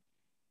sure.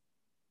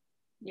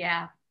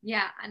 Yeah,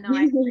 I know.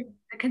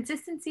 The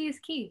consistency is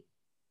key.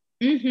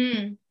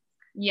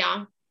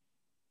 Yeah,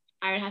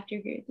 I would have to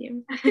agree with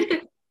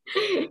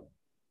you.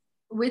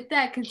 With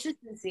that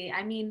consistency,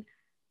 I mean,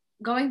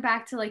 going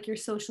back to like your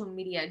social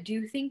media, do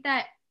you think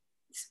that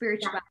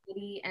spirituality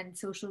spirituality and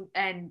social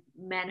and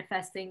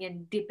manifesting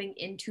and dipping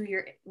into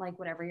your, like,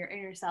 whatever, your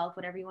inner self,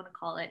 whatever you want to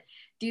call it,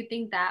 do you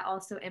think that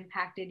also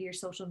impacted your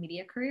social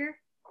media career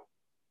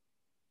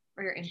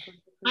or your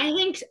influencer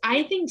career?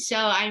 I think so.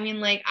 I mean,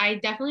 like, I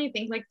definitely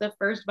think like the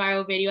first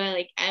viral video I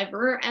like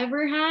ever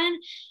had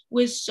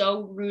was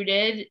so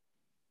rooted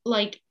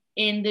like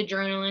in the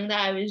journaling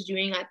that I was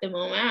doing at the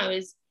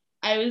moment.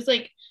 I was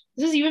like,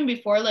 this is even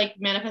before like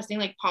manifesting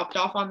like popped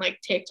off on like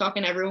TikTok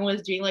and everyone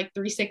was doing like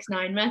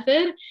 369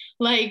 method.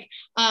 Like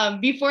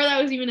before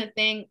that was even a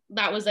thing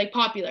that was like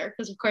popular,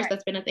 because of course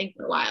that's been a thing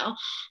for a while.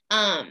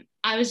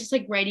 I was just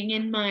like writing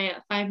in my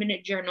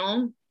 5-minute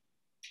journal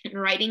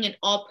and writing in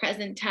all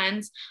present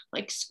tense,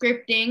 like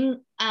scripting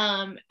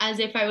as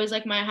if I was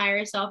like my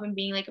higher self and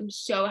being like, I'm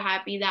so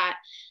happy that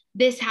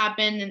this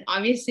happened. And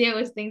obviously it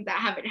was things that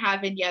haven't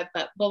happened yet,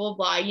 but blah blah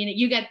blah. You know,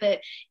 you get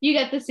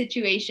the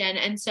situation.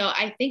 And so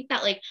I think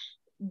that like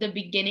the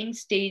beginning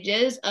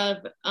stages of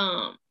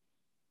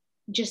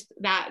just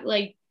that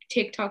like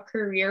TikTok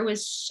career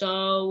was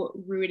so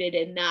rooted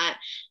in that.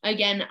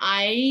 Again,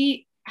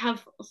 I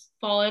have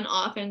fallen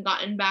off and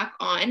gotten back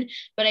on,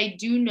 but I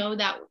do know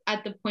that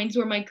at the points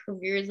where my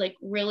career is like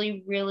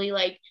really, really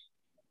like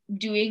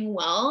doing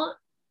well,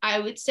 I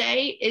would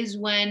say is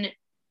when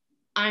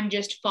I'm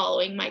just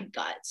following my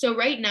gut. So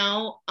right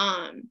now,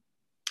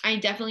 I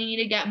definitely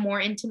need to get more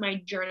into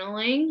my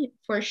journaling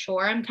for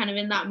sure. I'm kind of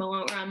in that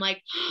moment where I'm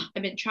like,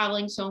 I've been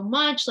traveling so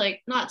much,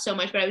 like not so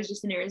much, but I was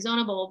just in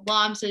Arizona, blah,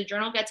 blah, blah. So the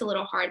journal gets a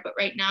little hard, but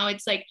right now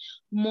it's like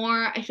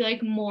more, I feel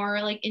like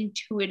more like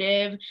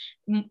intuitive,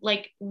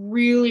 like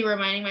really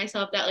reminding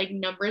myself that like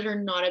numbers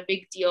are not a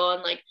big deal,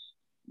 and like,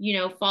 you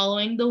know,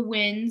 following the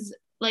wins,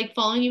 like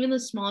following even the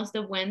smallest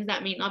of wins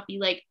that may not be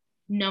like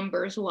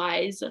numbers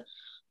wise.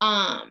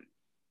 Um,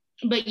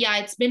 but yeah,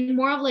 it's been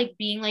more of like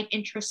being like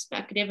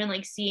introspective and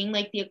like seeing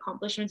like the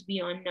accomplishments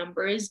beyond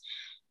numbers.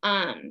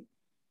 um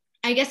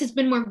I guess it's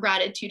been more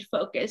gratitude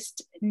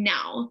focused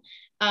now.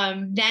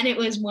 Then it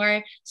was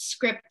more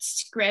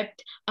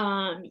script.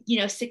 You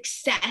know,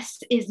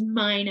 success is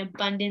mine,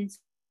 abundance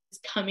is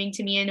coming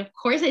to me, and of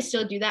course I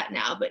still do that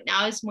now, but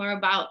now it's more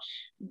about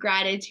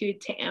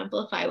gratitude to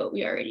amplify what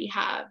we already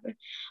have.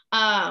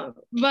 But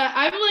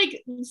I'm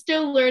like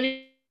still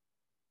learning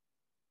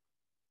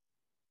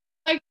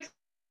like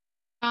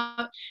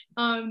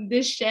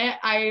this shit.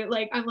 I'm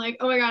like,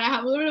 oh my god, I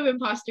have a little bit of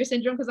imposter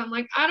syndrome, because I'm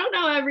like, I don't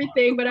know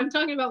everything, but I'm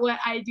talking about what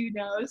I do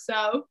know.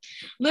 So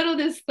little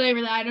disclaimer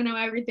that I don't know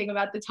everything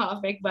about the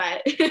topic,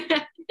 but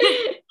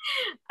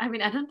I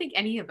mean, I don't think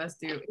any of us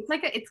do. It's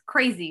like it's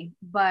crazy,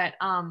 but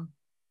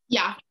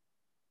yeah,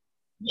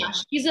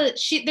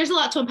 she there's a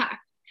lot to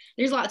unpack.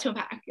 There's a lot to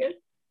unpack.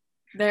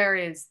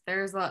 there's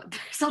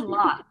a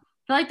lot.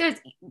 I feel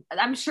like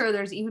I'm sure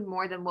there's even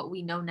more than what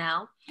we know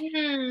now.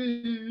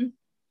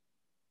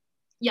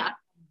 Yeah.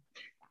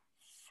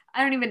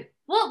 I don't even,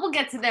 we'll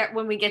get to there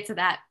when we get to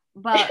that.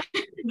 But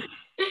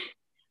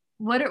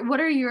what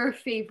are your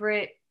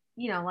favorite,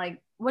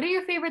 like, what are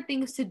your favorite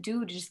things to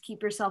do to just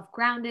keep yourself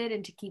grounded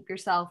and to keep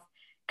yourself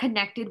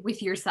connected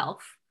with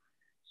yourself?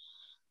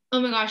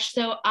 Oh my gosh.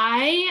 So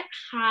I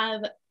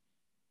have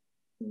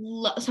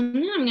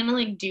something I'm gonna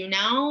like do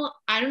now.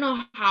 I don't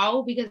know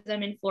how, because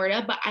I'm in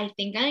Florida, but I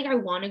think I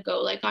want to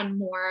go like on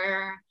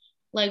more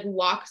like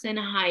walks and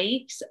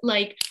hikes.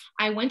 Like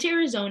I went to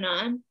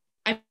Arizona.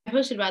 I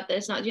posted about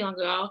this not too long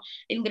ago.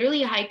 I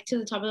literally hiked to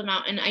the top of the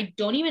mountain. I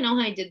don't even know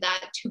how I did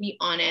that, to be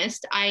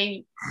honest.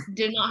 I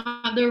did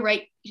not have the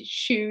right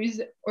shoes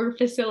or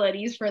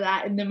facilities for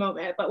that in the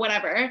moment, but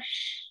whatever.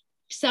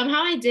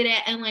 Somehow I did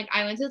it, and like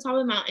I went to the top of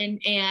the mountain,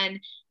 and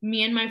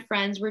me and my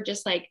friends were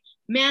just like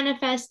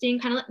manifesting,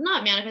 kind of like,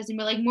 not manifesting,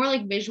 but like more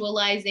like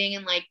visualizing,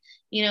 and like,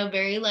 you know,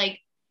 very like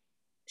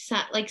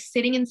like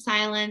sitting in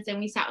silence, and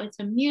we sat with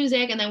some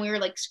music, and then we were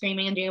like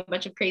screaming and doing a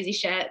bunch of crazy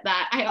shit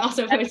that I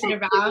also posted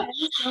about.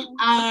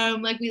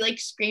 Like we like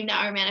screamed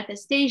out our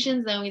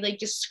manifestations, then we like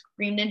just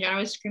screamed in general.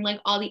 We screamed like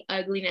all the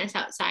ugliness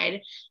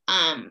outside,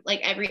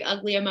 like every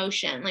ugly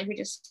emotion, like we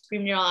just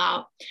screamed it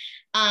all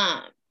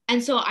out.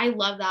 And so I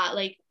love that.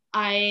 Like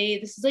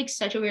this is like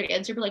such a weird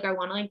answer, but like I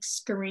want to like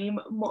scream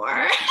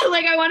more.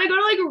 Like I want to go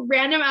to like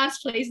random ass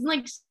places and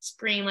like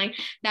scream. Like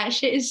that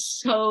shit is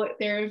so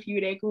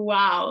therapeutic.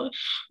 Wow.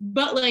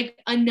 But like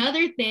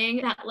another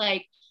thing that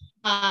like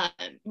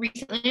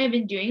recently I've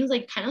been doing is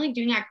like kind of like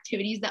doing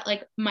activities that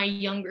like my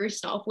younger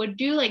self would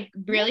do, like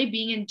really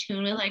being in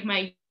tune with like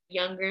my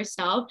younger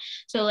self.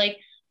 So like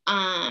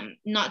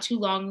not too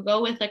long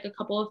ago with like a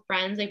couple of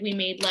friends, like we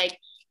made like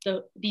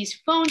these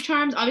phone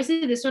charms.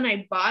 Obviously this one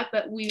I bought,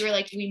 but we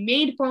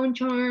made phone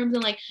charms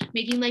and like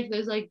making like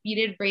those like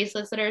beaded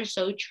bracelets that are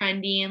so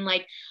trendy. And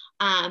like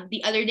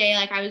the other day,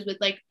 like I was with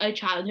like a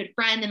childhood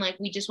friend, and like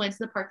we just went to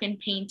the park and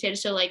painted.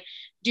 So like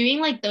doing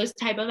like those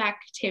type of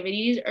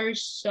activities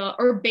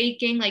or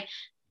baking, like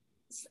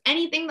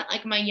anything that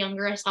like my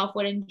younger self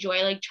would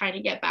enjoy, like trying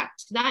to get back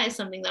to that is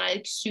something that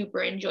I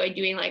super enjoy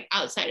doing, like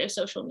outside of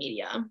social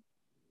media.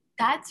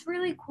 That's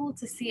really cool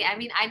to see. I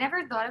mean, I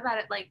never thought about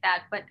it like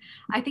that, but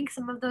I think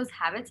some of those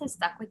habits have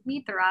stuck with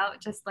me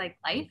throughout just like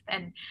life.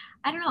 And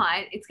I don't know,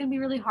 it's going to be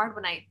really hard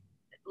when I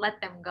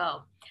let them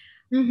go.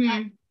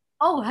 Mm-hmm.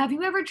 Oh, have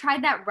you ever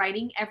tried that,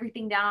 writing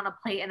everything down on a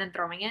plate and then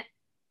throwing it?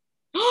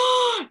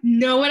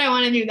 No, what I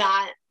want to do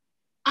that.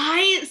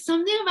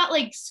 Something about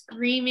like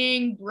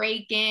screaming,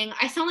 breaking.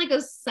 I sound like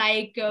a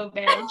psycho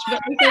bitch,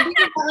 but like, something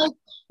about like,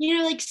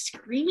 like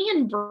screaming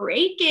and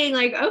breaking.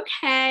 Like,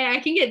 okay, I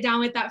can get down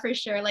with that for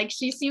sure. Like,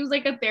 she seems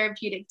like a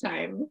therapeutic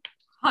time.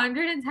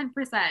 110%.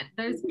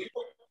 There's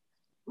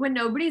when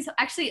nobody's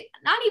actually,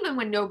 not even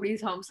when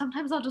nobody's home.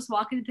 Sometimes I'll just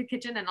walk into the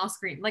kitchen and I'll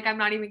scream. Like, I'm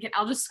not even kidding.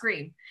 I'll just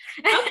scream.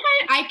 Okay,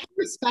 I can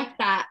respect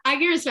that. I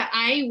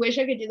wish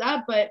I could do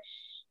that, but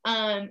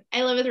I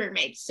live with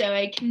roommates, so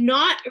I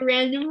cannot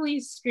randomly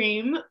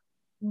scream,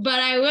 but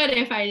I would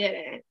if I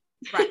didn't.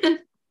 Right.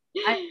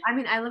 I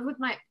mean, I live with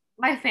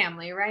my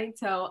family, right?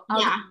 So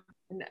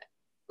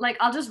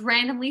I'll just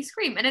randomly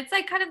scream, and it's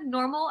like kind of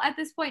normal at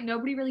this point.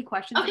 Nobody really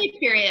questions okay, it.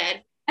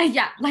 period.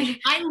 Yeah,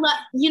 like I love,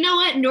 you know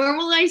what?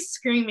 Normalize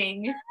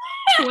screaming.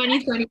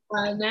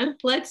 2021.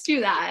 Let's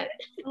do that.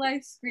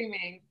 Normalize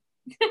screaming.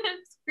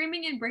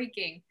 Screaming and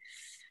breaking.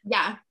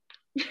 Yeah.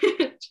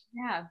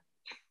 Yeah.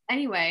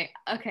 Anyway,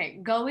 okay,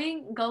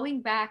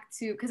 going back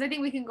to, because I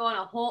think we can go on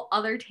a whole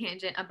other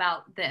tangent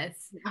about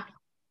this. Yeah.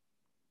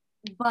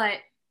 But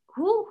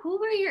who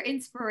were your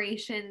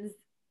inspirations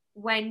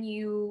when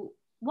you,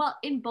 well,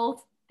 in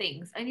both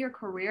things, in your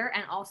career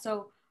and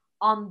also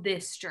on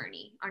this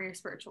journey, on your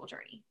spiritual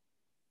journey?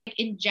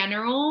 In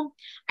general,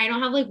 I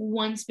don't have like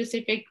one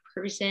specific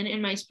person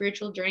in my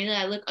spiritual journey that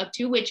I look up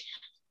to, which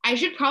I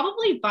should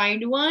probably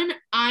find one.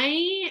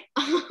 I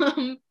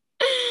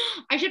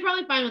should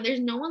probably find one. There's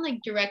no one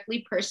like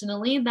directly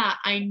personally that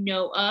I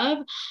know of.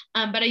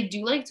 But I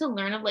do like to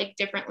learn of like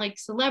different like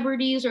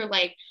celebrities or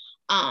like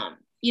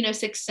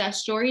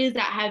success stories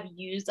that have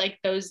used like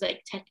those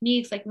like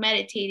techniques like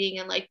meditating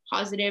and like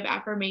positive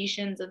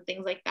affirmations and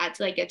things like that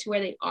to like get to where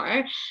they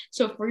are.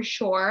 So for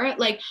sure,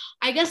 like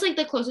I guess like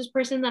the closest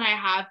person that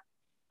I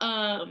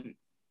have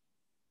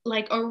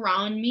like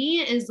around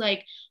me is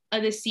like the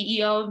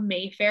CEO of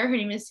Mayfair. Her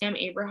name is Sam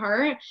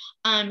Abrahart.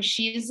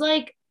 She's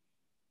like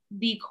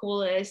the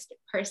coolest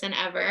person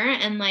ever,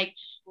 and like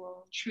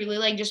truly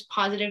like just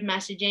positive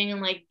messaging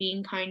and like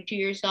being kind to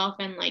yourself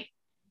and like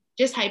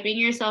just hyping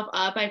yourself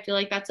up. I feel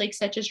like that's like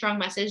such a strong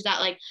message that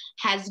like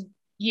has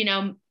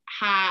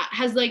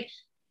has like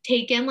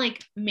taken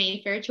like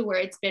Mayfair to where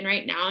it's been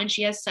right now, and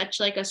she has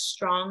such like a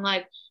strong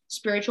like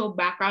spiritual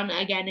background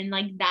again in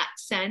like that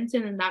sense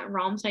and in that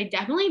realm. So I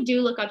definitely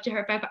do look up to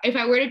her if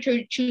I were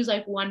to choose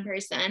like one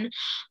person.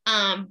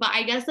 But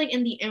I guess like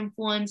in the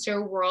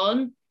influencer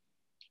world,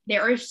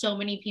 there are so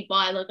many people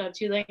I look up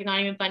to, like not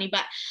even funny,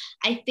 but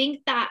I think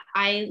that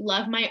I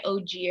love my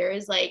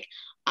OGers. Like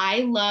I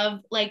love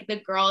like the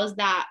girls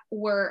that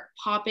were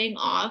popping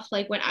off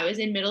like when I was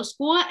in middle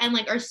school and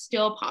like are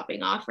still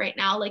popping off right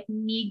now, like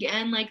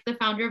Megan, like the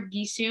founder of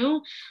Gisu.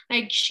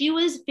 Like she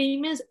was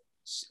famous,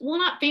 well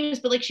not famous,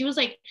 but like she was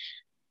like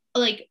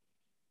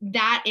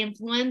that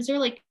influencer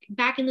like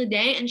back in the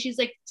day, and she's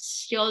like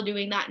still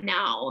doing that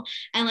now.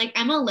 And like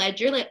Emma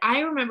Ledger, like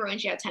I remember when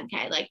she had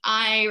 10k, like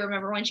I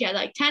remember when she had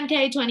like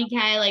 10k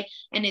 20k like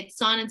and it's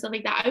Sun and stuff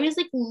like that. I was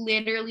like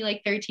literally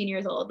like 13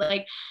 years old.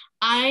 Like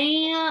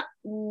I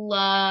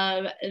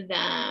love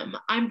them.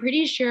 I'm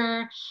pretty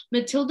sure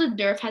Matilda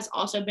Durf has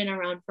also been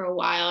around for a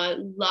while. I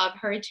love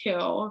her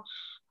too.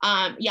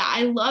 Yeah,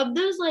 I love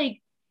those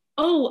like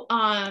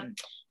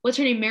what's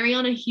her name?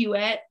 Mariana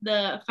Hewitt,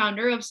 the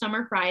founder of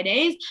Summer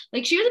Fridays.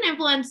 Like she was an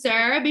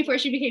influencer before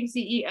she became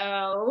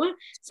CEO.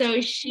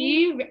 So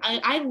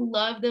I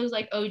love those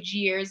like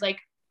OGers. Like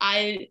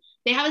they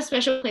have a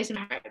special place in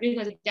my heart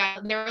because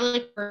they're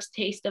like first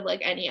taste of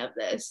like any of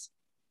this.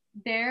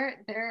 They're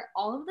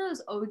all of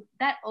those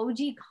that OG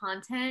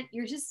content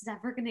you're just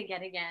never gonna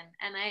get again.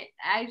 And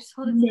I just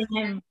hold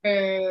it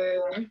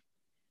never.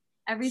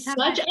 Every time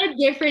such a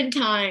different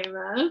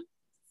time.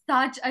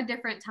 Such a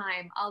different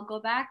time. I'll go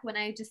back when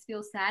I just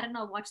feel sad and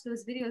I'll watch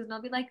those videos and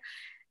I'll be like,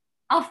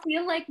 I'll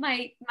feel like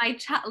my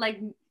child,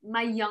 like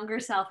my younger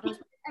self. And I was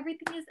like,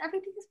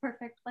 everything is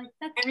perfect. Like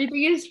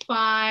everything is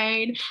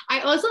fine.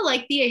 I also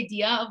like the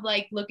idea of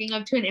like looking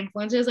up to an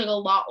influencer is like a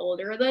lot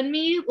older than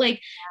me.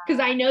 Like, because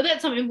I know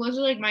that some influencers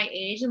like my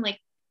age and like,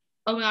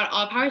 oh my god,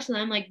 all power to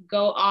them, like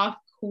go off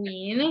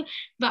queen.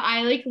 But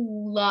I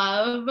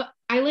love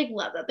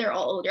that they're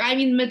all older. I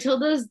mean,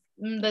 Matilda's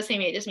the same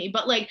age as me,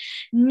 but like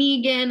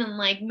Megan and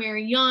like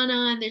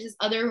Mariana, and there's this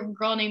other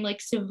girl named like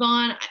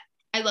Sivan.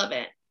 I love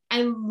it.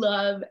 I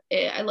love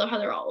it. I love how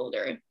they're all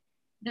older.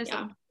 There's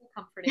something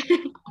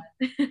comforting.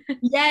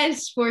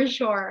 Yes, for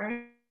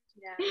sure.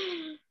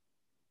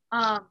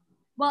 Yeah.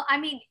 Well, I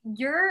mean,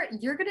 you're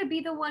gonna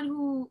be the one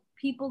who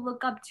people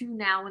look up to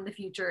now in the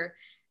future,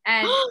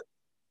 and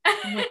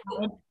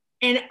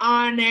an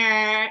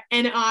honor.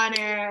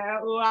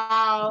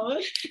 Wow.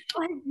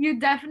 You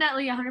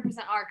definitely 100%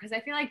 are, because I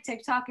feel like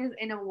TikTok is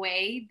in a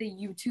way the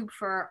YouTube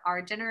for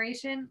our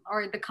generation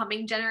or the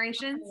coming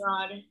generations. Oh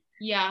my god.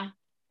 Yeah.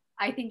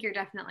 I think you're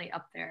definitely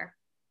up there.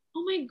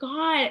 Oh my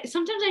God.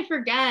 Sometimes I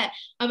forget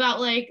about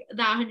like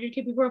that 100K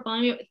people are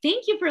following me.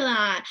 Thank you for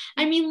that.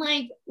 I mean,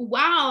 like,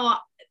 wow,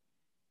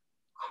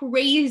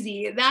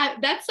 crazy.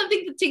 That's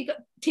something to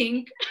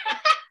think.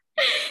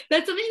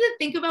 That's something to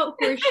think about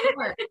for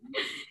sure.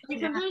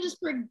 Like Yeah. sometimes I just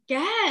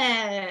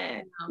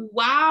forget.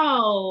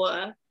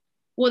 Wow.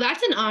 Well,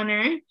 that's an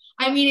honor.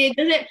 I mean, it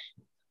doesn't.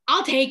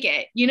 I'll take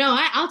it. You know,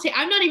 I'll take.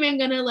 I'm not even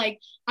gonna like.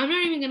 I'm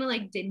not even gonna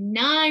like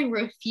deny,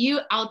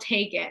 refute. I'll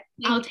take it.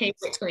 I'll take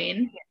it,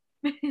 Queen.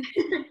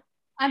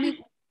 I mean,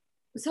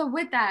 so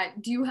with that,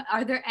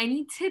 are there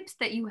any tips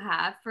that you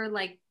have for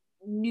like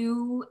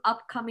new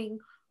upcoming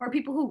or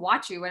people who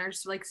watch you and are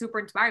just like super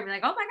inspired, be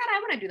like, oh my God, I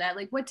want to do that.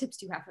 Like, what tips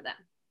do you have for them?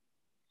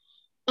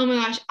 Oh my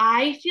gosh,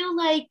 I feel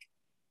like,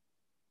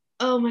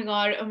 oh my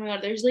God,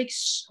 there's like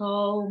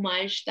so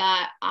much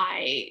that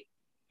I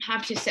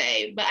have to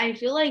say, but I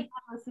feel like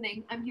I'm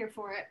listening. I'm here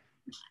for it.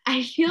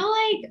 I feel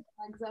like,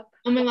 Legs up.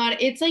 oh my God,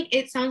 it's like,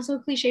 it sounds so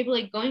cliche, but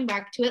like going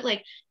back to it,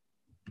 like,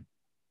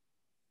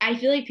 I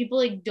feel like people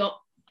like don't,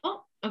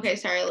 oh, okay,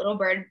 sorry, a little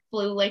bird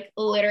flew like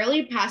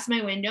literally past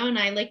my window and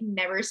I like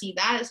never see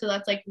that. So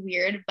that's like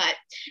weird. But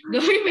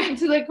going back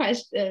to the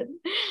question,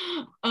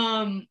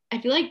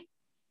 I feel like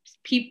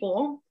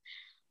people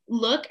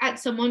look at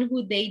someone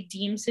who they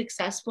deem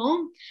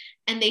successful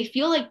and they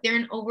feel like they're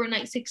an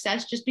overnight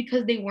success just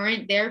because they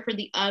weren't there for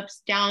the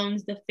ups,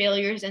 downs, the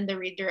failures, and the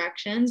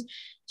redirections.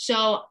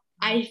 So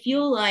I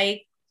feel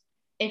like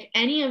if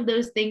any of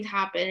those things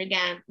happen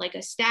again, like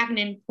a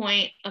stagnant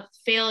point, a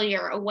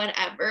failure, or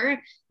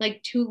whatever,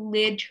 like to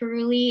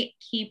literally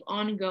keep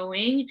on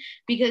going.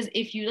 Because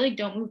if you like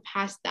don't move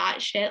past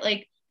that shit,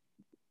 like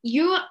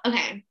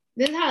okay,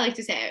 this is how I like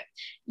to say it.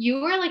 You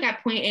are like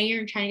at point A,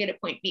 you're trying to get to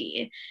point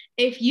B.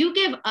 If you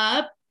give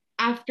up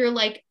after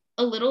like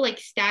a little like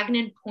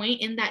stagnant point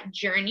in that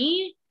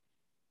journey,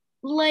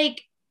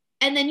 like,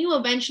 and then you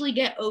eventually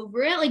get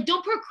over it, like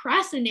don't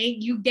procrastinate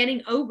you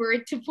getting over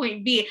it to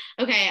point B.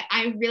 Okay,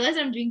 I realize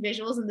I'm doing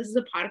visuals and this is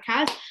a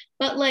podcast,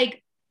 but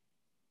like,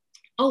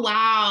 oh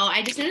wow,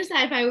 I just noticed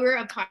that if I were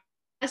a podcaster,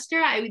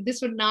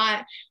 this would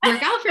not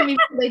work out for me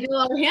because I do a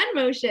lot of hand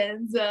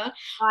motions.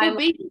 But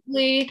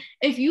basically,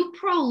 if you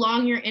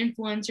prolong your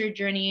influencer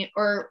journey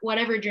or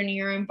whatever journey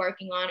you're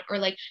embarking on, or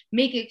like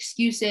make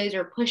excuses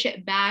or push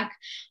it back,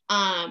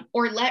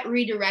 or let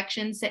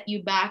redirection set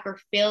you back, or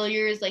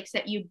failures like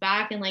set you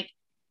back and like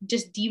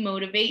just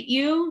demotivate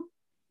you,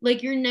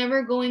 like you're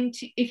never going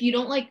to, if you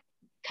don't like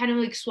kind of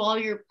like swallow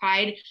your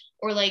pride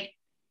or like,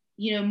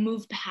 you know,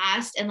 move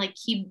past and like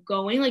keep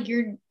going, like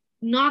you're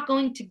not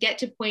going to get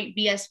to point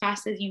B as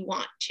fast as you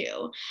want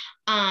to.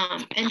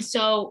 And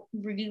so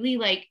really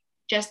like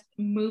just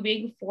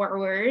moving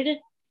forward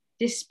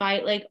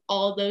despite like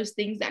all those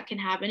things that can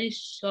happen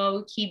is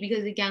so key,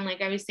 because again,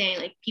 like I was saying,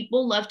 like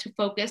people love to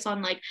focus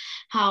on like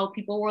how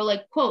people were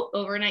like quote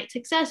overnight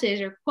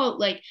successes or quote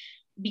like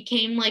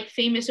became like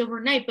famous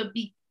overnight, but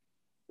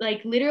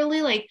like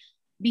literally like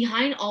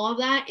behind all of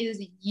that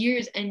is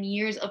years and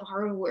years of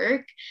hard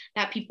work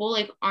that people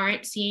like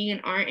aren't seeing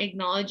and aren't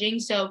acknowledging.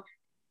 So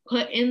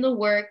put in the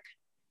work.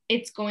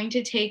 It's going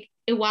to take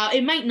a while.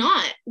 It might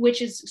not,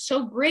 which is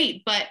so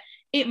great, but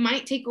it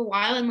might take a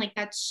while, and like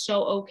that's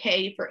so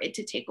okay for it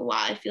to take a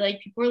while. I feel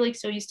like people are like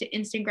so used to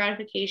instant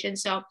gratification,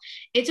 so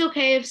it's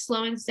okay if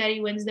slow and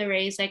steady wins the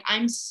race. Like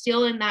I'm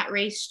still in that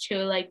race too.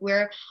 Like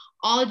we're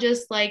all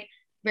just like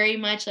very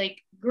much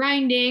like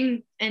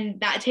grinding, and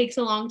that takes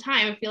a long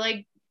time. I feel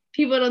like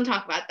people don't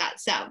talk about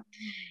that. So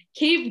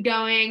keep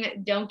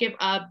going, don't give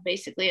up,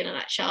 basically in a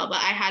nutshell.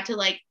 But I had to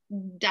like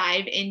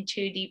dive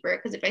into deeper,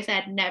 because if I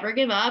said never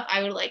give up,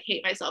 I would like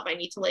hate myself. I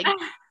need to like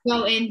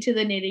go into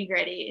the nitty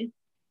gritty.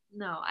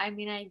 No, I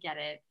mean, I get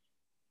it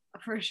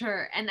for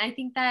sure. And I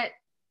think that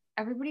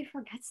everybody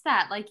forgets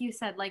that. Like you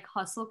said, like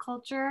hustle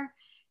culture,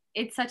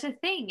 it's such a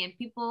thing. And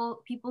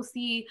people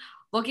see,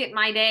 look at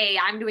my day,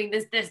 I'm doing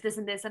this,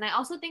 and this. And I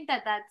also think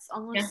that that's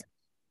almost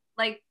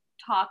like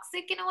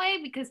toxic in a way,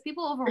 because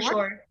people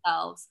overwork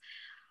themselves.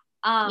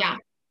 Yeah.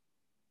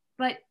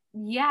 But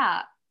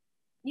yeah,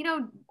 you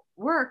know,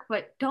 work,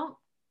 but don't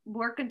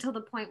work until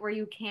the point where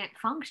you can't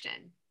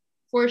function.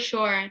 For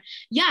sure.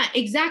 Yeah,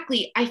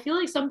 exactly. I feel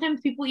like sometimes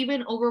people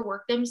even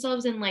overwork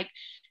themselves in like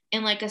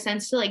a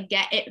sense to like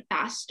get it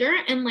faster.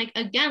 And like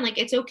again, like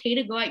it's okay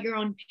to go at your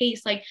own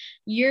pace. Like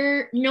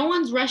no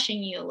one's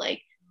rushing you.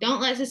 Like don't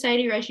let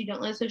society rush you,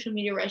 don't let social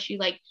media rush you.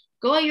 Like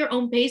go at your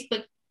own pace,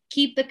 but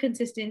keep the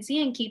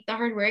consistency and keep the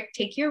hard work.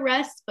 Take your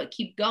rest, but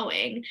keep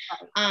going.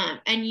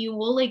 And you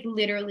will like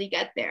literally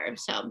get there.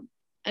 So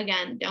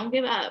again, don't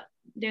give up.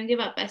 Don't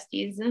give up,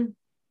 besties.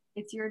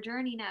 It's your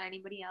journey, not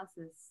anybody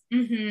else's.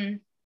 Mm-hmm.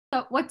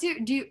 So what do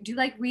you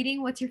like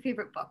reading? What's your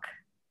favorite book?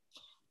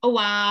 Oh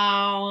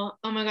wow.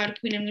 Oh my God,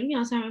 Queen, I'm gonna be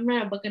honest, I haven't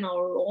read a book in a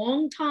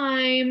long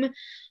time.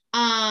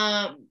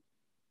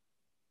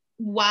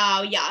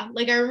 Wow, yeah.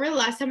 Like I remember the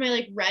last time I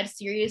like read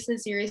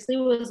seriously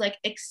was like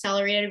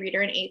accelerated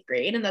reader in 8th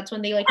grade. And that's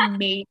when they like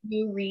made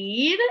you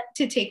read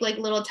to take like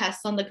little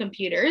tests on the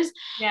computers.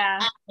 Yeah.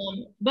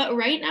 But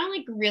right now,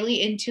 like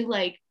really into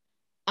like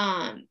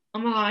Oh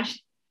my gosh,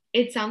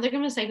 it sounds like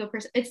I'm a psycho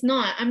person. It's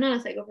not. I'm not a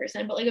psycho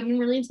person, but like I've been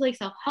really into like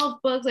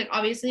self-help books, like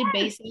obviously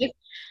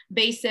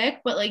basic,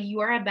 but like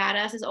You Are a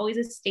Badass is always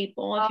a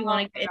staple if Oh you my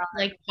want to get into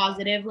God. like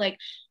positive like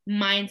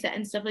mindset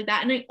and stuff like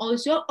that. And I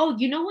also, oh,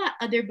 you know what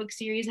other book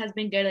series has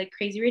been good? Like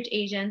Crazy Rich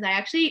Asians. I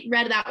actually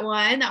read that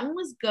one. That one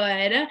was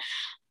good.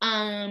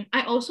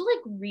 I also like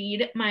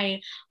read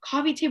my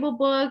coffee table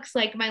books,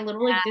 like my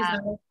little like Yeah.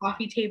 designer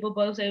coffee table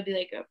books. It would be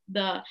like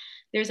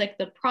there's like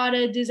the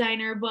Prada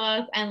designer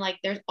book, and like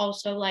there's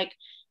also like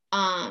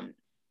I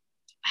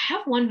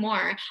have one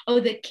more. Oh,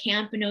 the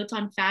Camp Notes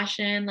on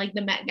Fashion, like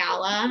the Met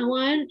Gala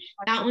one.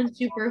 That one's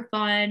super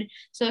fun.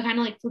 So kind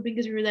of like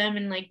flipping through them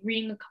and like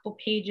reading a couple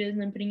pages and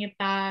then putting it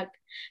back.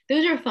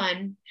 Those are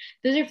fun.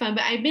 Those are fun.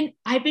 But I've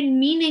been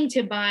meaning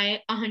to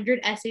buy 100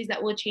 essays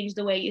that will change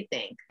the way you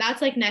think.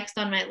 That's like next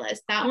on my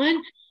list. That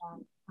one,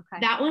 Okay.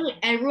 that one,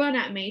 everyone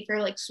at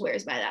Mayfair like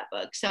swears by that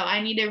book. So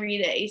I need to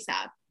read it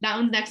ASAP. That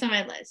one's next on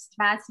my list.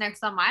 That's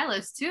next on my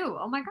list too.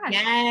 Oh my gosh.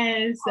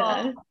 Yes.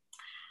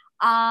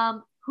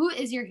 Oh. Who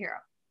is your hero?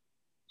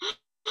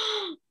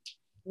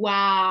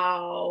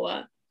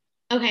 Wow.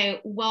 Okay,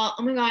 well,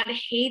 oh my God, I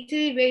hate to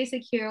be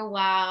basic here.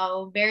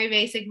 Wow, very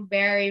basic,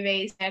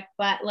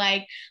 but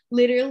like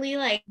literally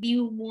like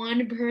the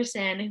one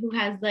person who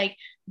has like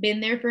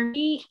been there for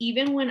me,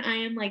 even when I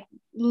am like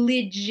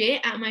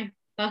legit at my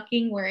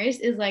fucking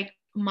worst, is like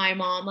my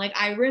mom. Like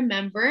I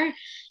remember,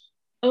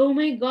 oh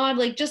my God,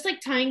 like just like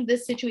tying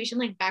this situation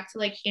like back to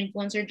like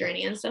influencer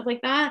journey and stuff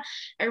like that.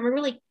 I remember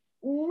like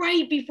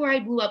right before I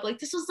blew up, like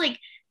this was like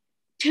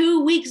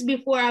 2 weeks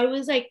before I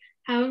was like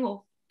having a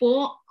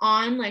full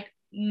on like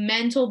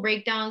mental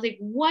breakdown. I was like,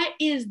 what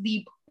is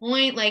the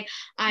point? Like,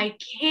 I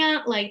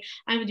can't, like,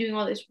 I'm doing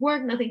all this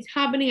work, nothing's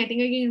happening. I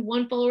think I gained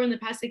 1 follower in the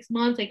past 6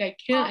 months. Like, I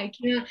can't.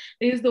 It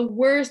is the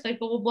worst, like,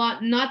 blah, blah, blah.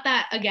 Not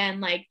that, again,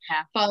 like,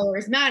 Yeah.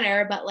 followers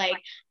matter, but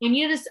like,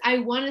 I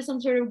wanted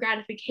some sort of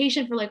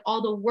gratification for like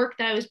all the work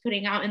that I was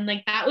putting out. And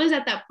like, that was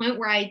at that point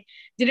where I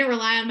didn't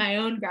rely on my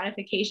own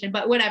gratification,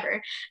 but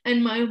whatever.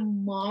 And my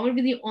mom would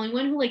be the only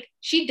one who like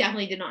she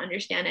definitely did not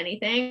understand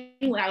anything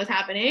what was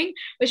happening,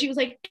 but she was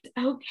like, it's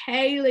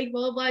okay, like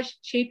blah blah blah.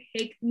 She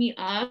picked me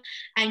up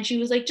and she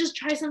was like, just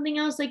try something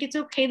else. Like it's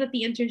okay that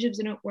the internships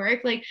didn't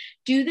work. Like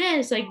do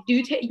this. Like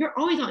you're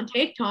always on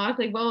TikTok.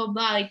 Like blah blah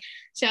blah. Like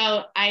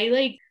so I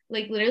like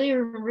literally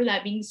remember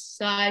that being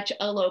such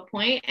a low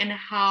point and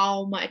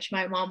how much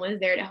my mom was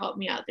there to help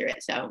me out through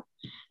it. So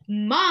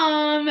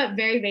mom,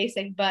 very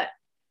basic, but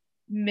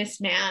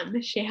Miss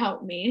Ma'am, she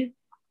helped me.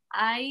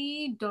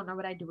 I don't know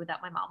what I do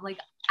without my mom. Like,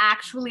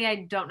 actually, I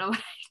don't know what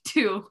I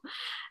do.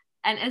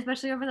 And Yes.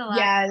 especially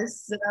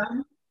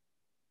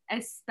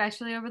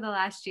over the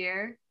last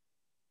year,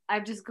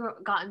 I've just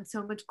gotten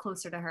so much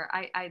closer to her.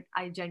 I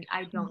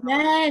don't know.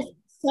 Yes.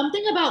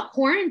 Something about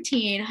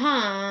quarantine,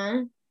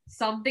 huh?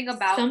 Something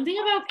about Something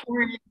about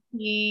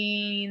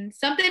quarantine.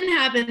 Something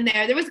happened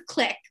there. There was a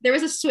click. There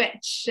was a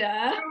switch.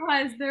 there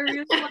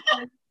really was.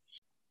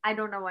 I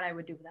don't know what I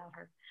would do without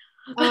her.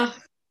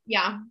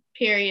 Yeah,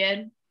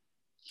 period.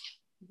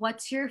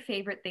 What's your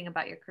favorite thing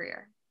about your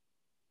career?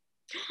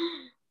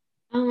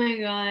 Oh my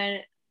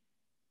God.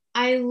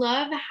 I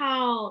love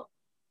how,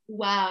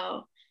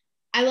 wow.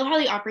 I love how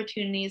the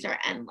opportunities are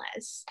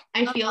endless.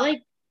 I feel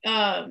like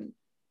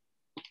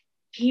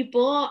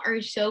people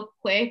are so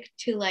quick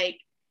to like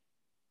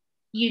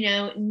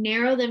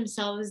narrow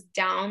themselves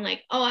down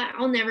like, oh,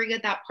 I'll never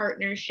get that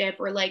partnership,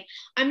 or like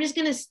I'm just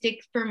gonna stick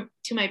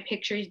to my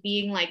pictures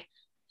being like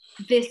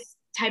this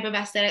type of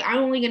aesthetic. I'm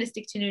only gonna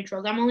stick to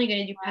neutrals. I'm only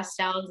gonna do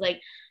pastels, like,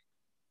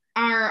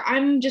 or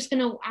I'm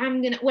gonna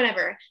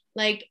whatever.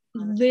 Like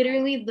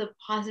literally the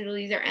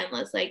possibilities are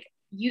endless. Like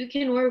you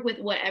can work with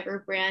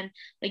whatever brand.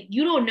 Like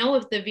you don't know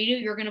if the video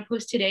you're gonna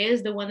post today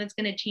is the one that's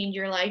gonna change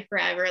your life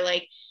forever.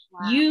 Like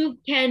you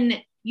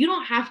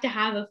don't have to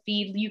have a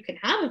feed. You can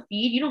have a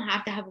feed. You don't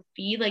have to have a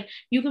feed. Like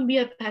you can be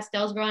a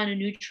pastels girl and a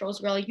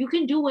neutrals girl. Like you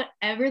can do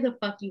whatever the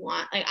fuck you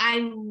want. Like I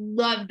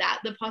love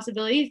that. The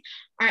possibilities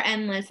are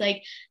endless.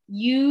 Like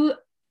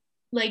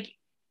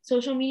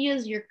social media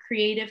is your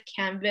creative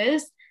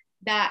canvas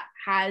that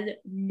has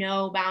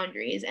no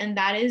boundaries, and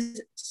that is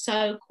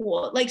so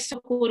cool. Like so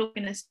cool to work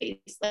in a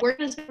space. Like work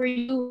in a space where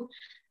you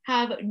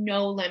have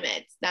no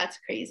limits. That's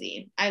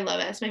crazy. I love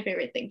it. That's my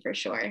favorite thing for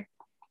sure.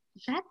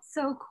 That's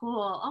so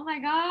cool. Oh my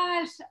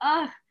gosh.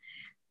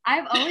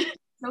 I've always been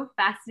so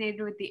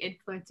fascinated with the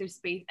influencer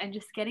space, and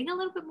just getting a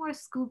little bit more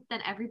scoop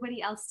than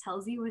everybody else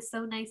tells you was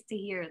so nice to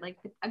hear. Like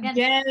again,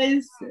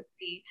 yes.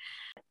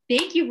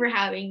 Thank you for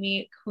having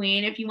me,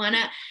 Queen. If you want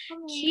to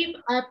keep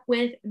up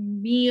with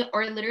me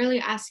or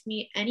literally ask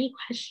me any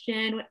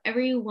question,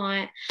 whatever you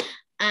want,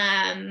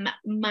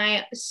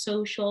 my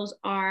socials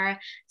are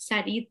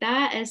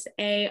Sarita,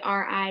 SARITA.cu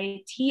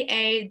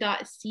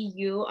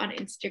on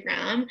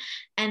Instagram,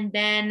 and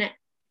then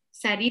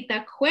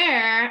Sarita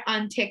Queer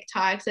on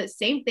TikTok. So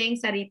same thing,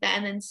 Sarita,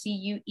 and then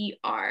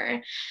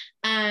Cuer.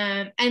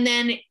 And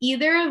then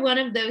either one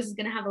of those is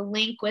going to have a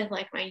link with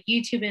like my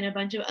YouTube and a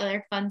bunch of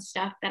other fun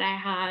stuff that I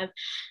have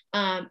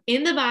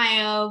in the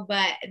bio,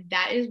 but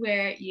that is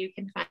where you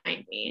can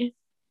find me.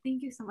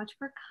 Thank you so much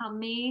for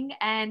coming.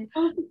 And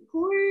of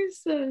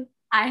course,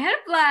 I had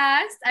a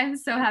blast. I'm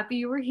so happy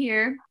you were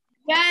here.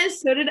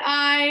 Yes, so did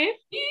I.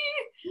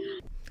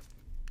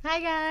 Hi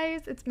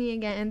guys, it's me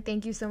again.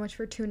 Thank you so much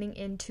for tuning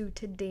into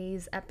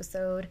today's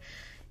episode.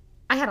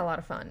 I had a lot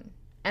of fun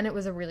and it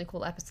was a really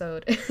cool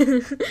episode.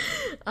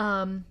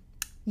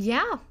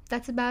 Yeah,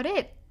 that's about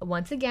it.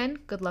 Once again,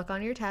 good luck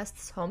on your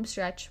tests. Home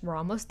stretch. We're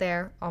almost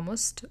there.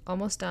 Almost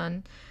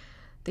done.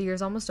 The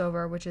year's almost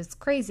over, which is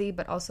crazy,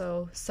 but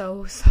also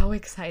so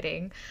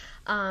exciting.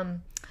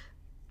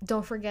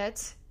 Don't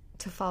forget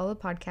to follow the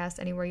podcast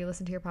anywhere you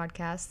listen to your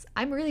podcasts.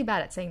 I'm really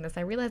bad at saying this.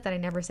 I realize that I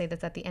never say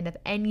this at the end of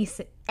any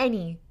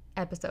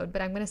episode,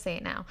 but I'm going to say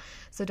it now.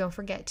 So don't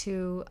forget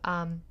to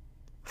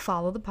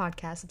follow the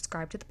podcast,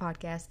 subscribe to the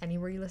podcast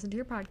anywhere you listen to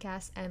your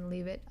podcast, and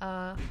leave it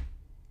a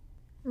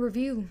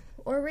review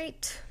or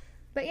rate.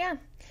 But yeah,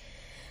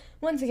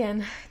 once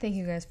again, thank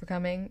you guys for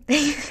coming.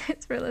 Thank you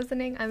guys for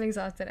listening. I'm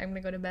exhausted. I'm going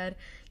to go to bed.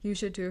 You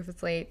should too if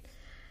it's late.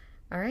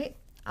 All right.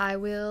 I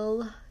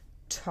will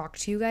talk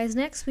to you guys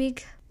next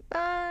week.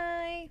 Bye.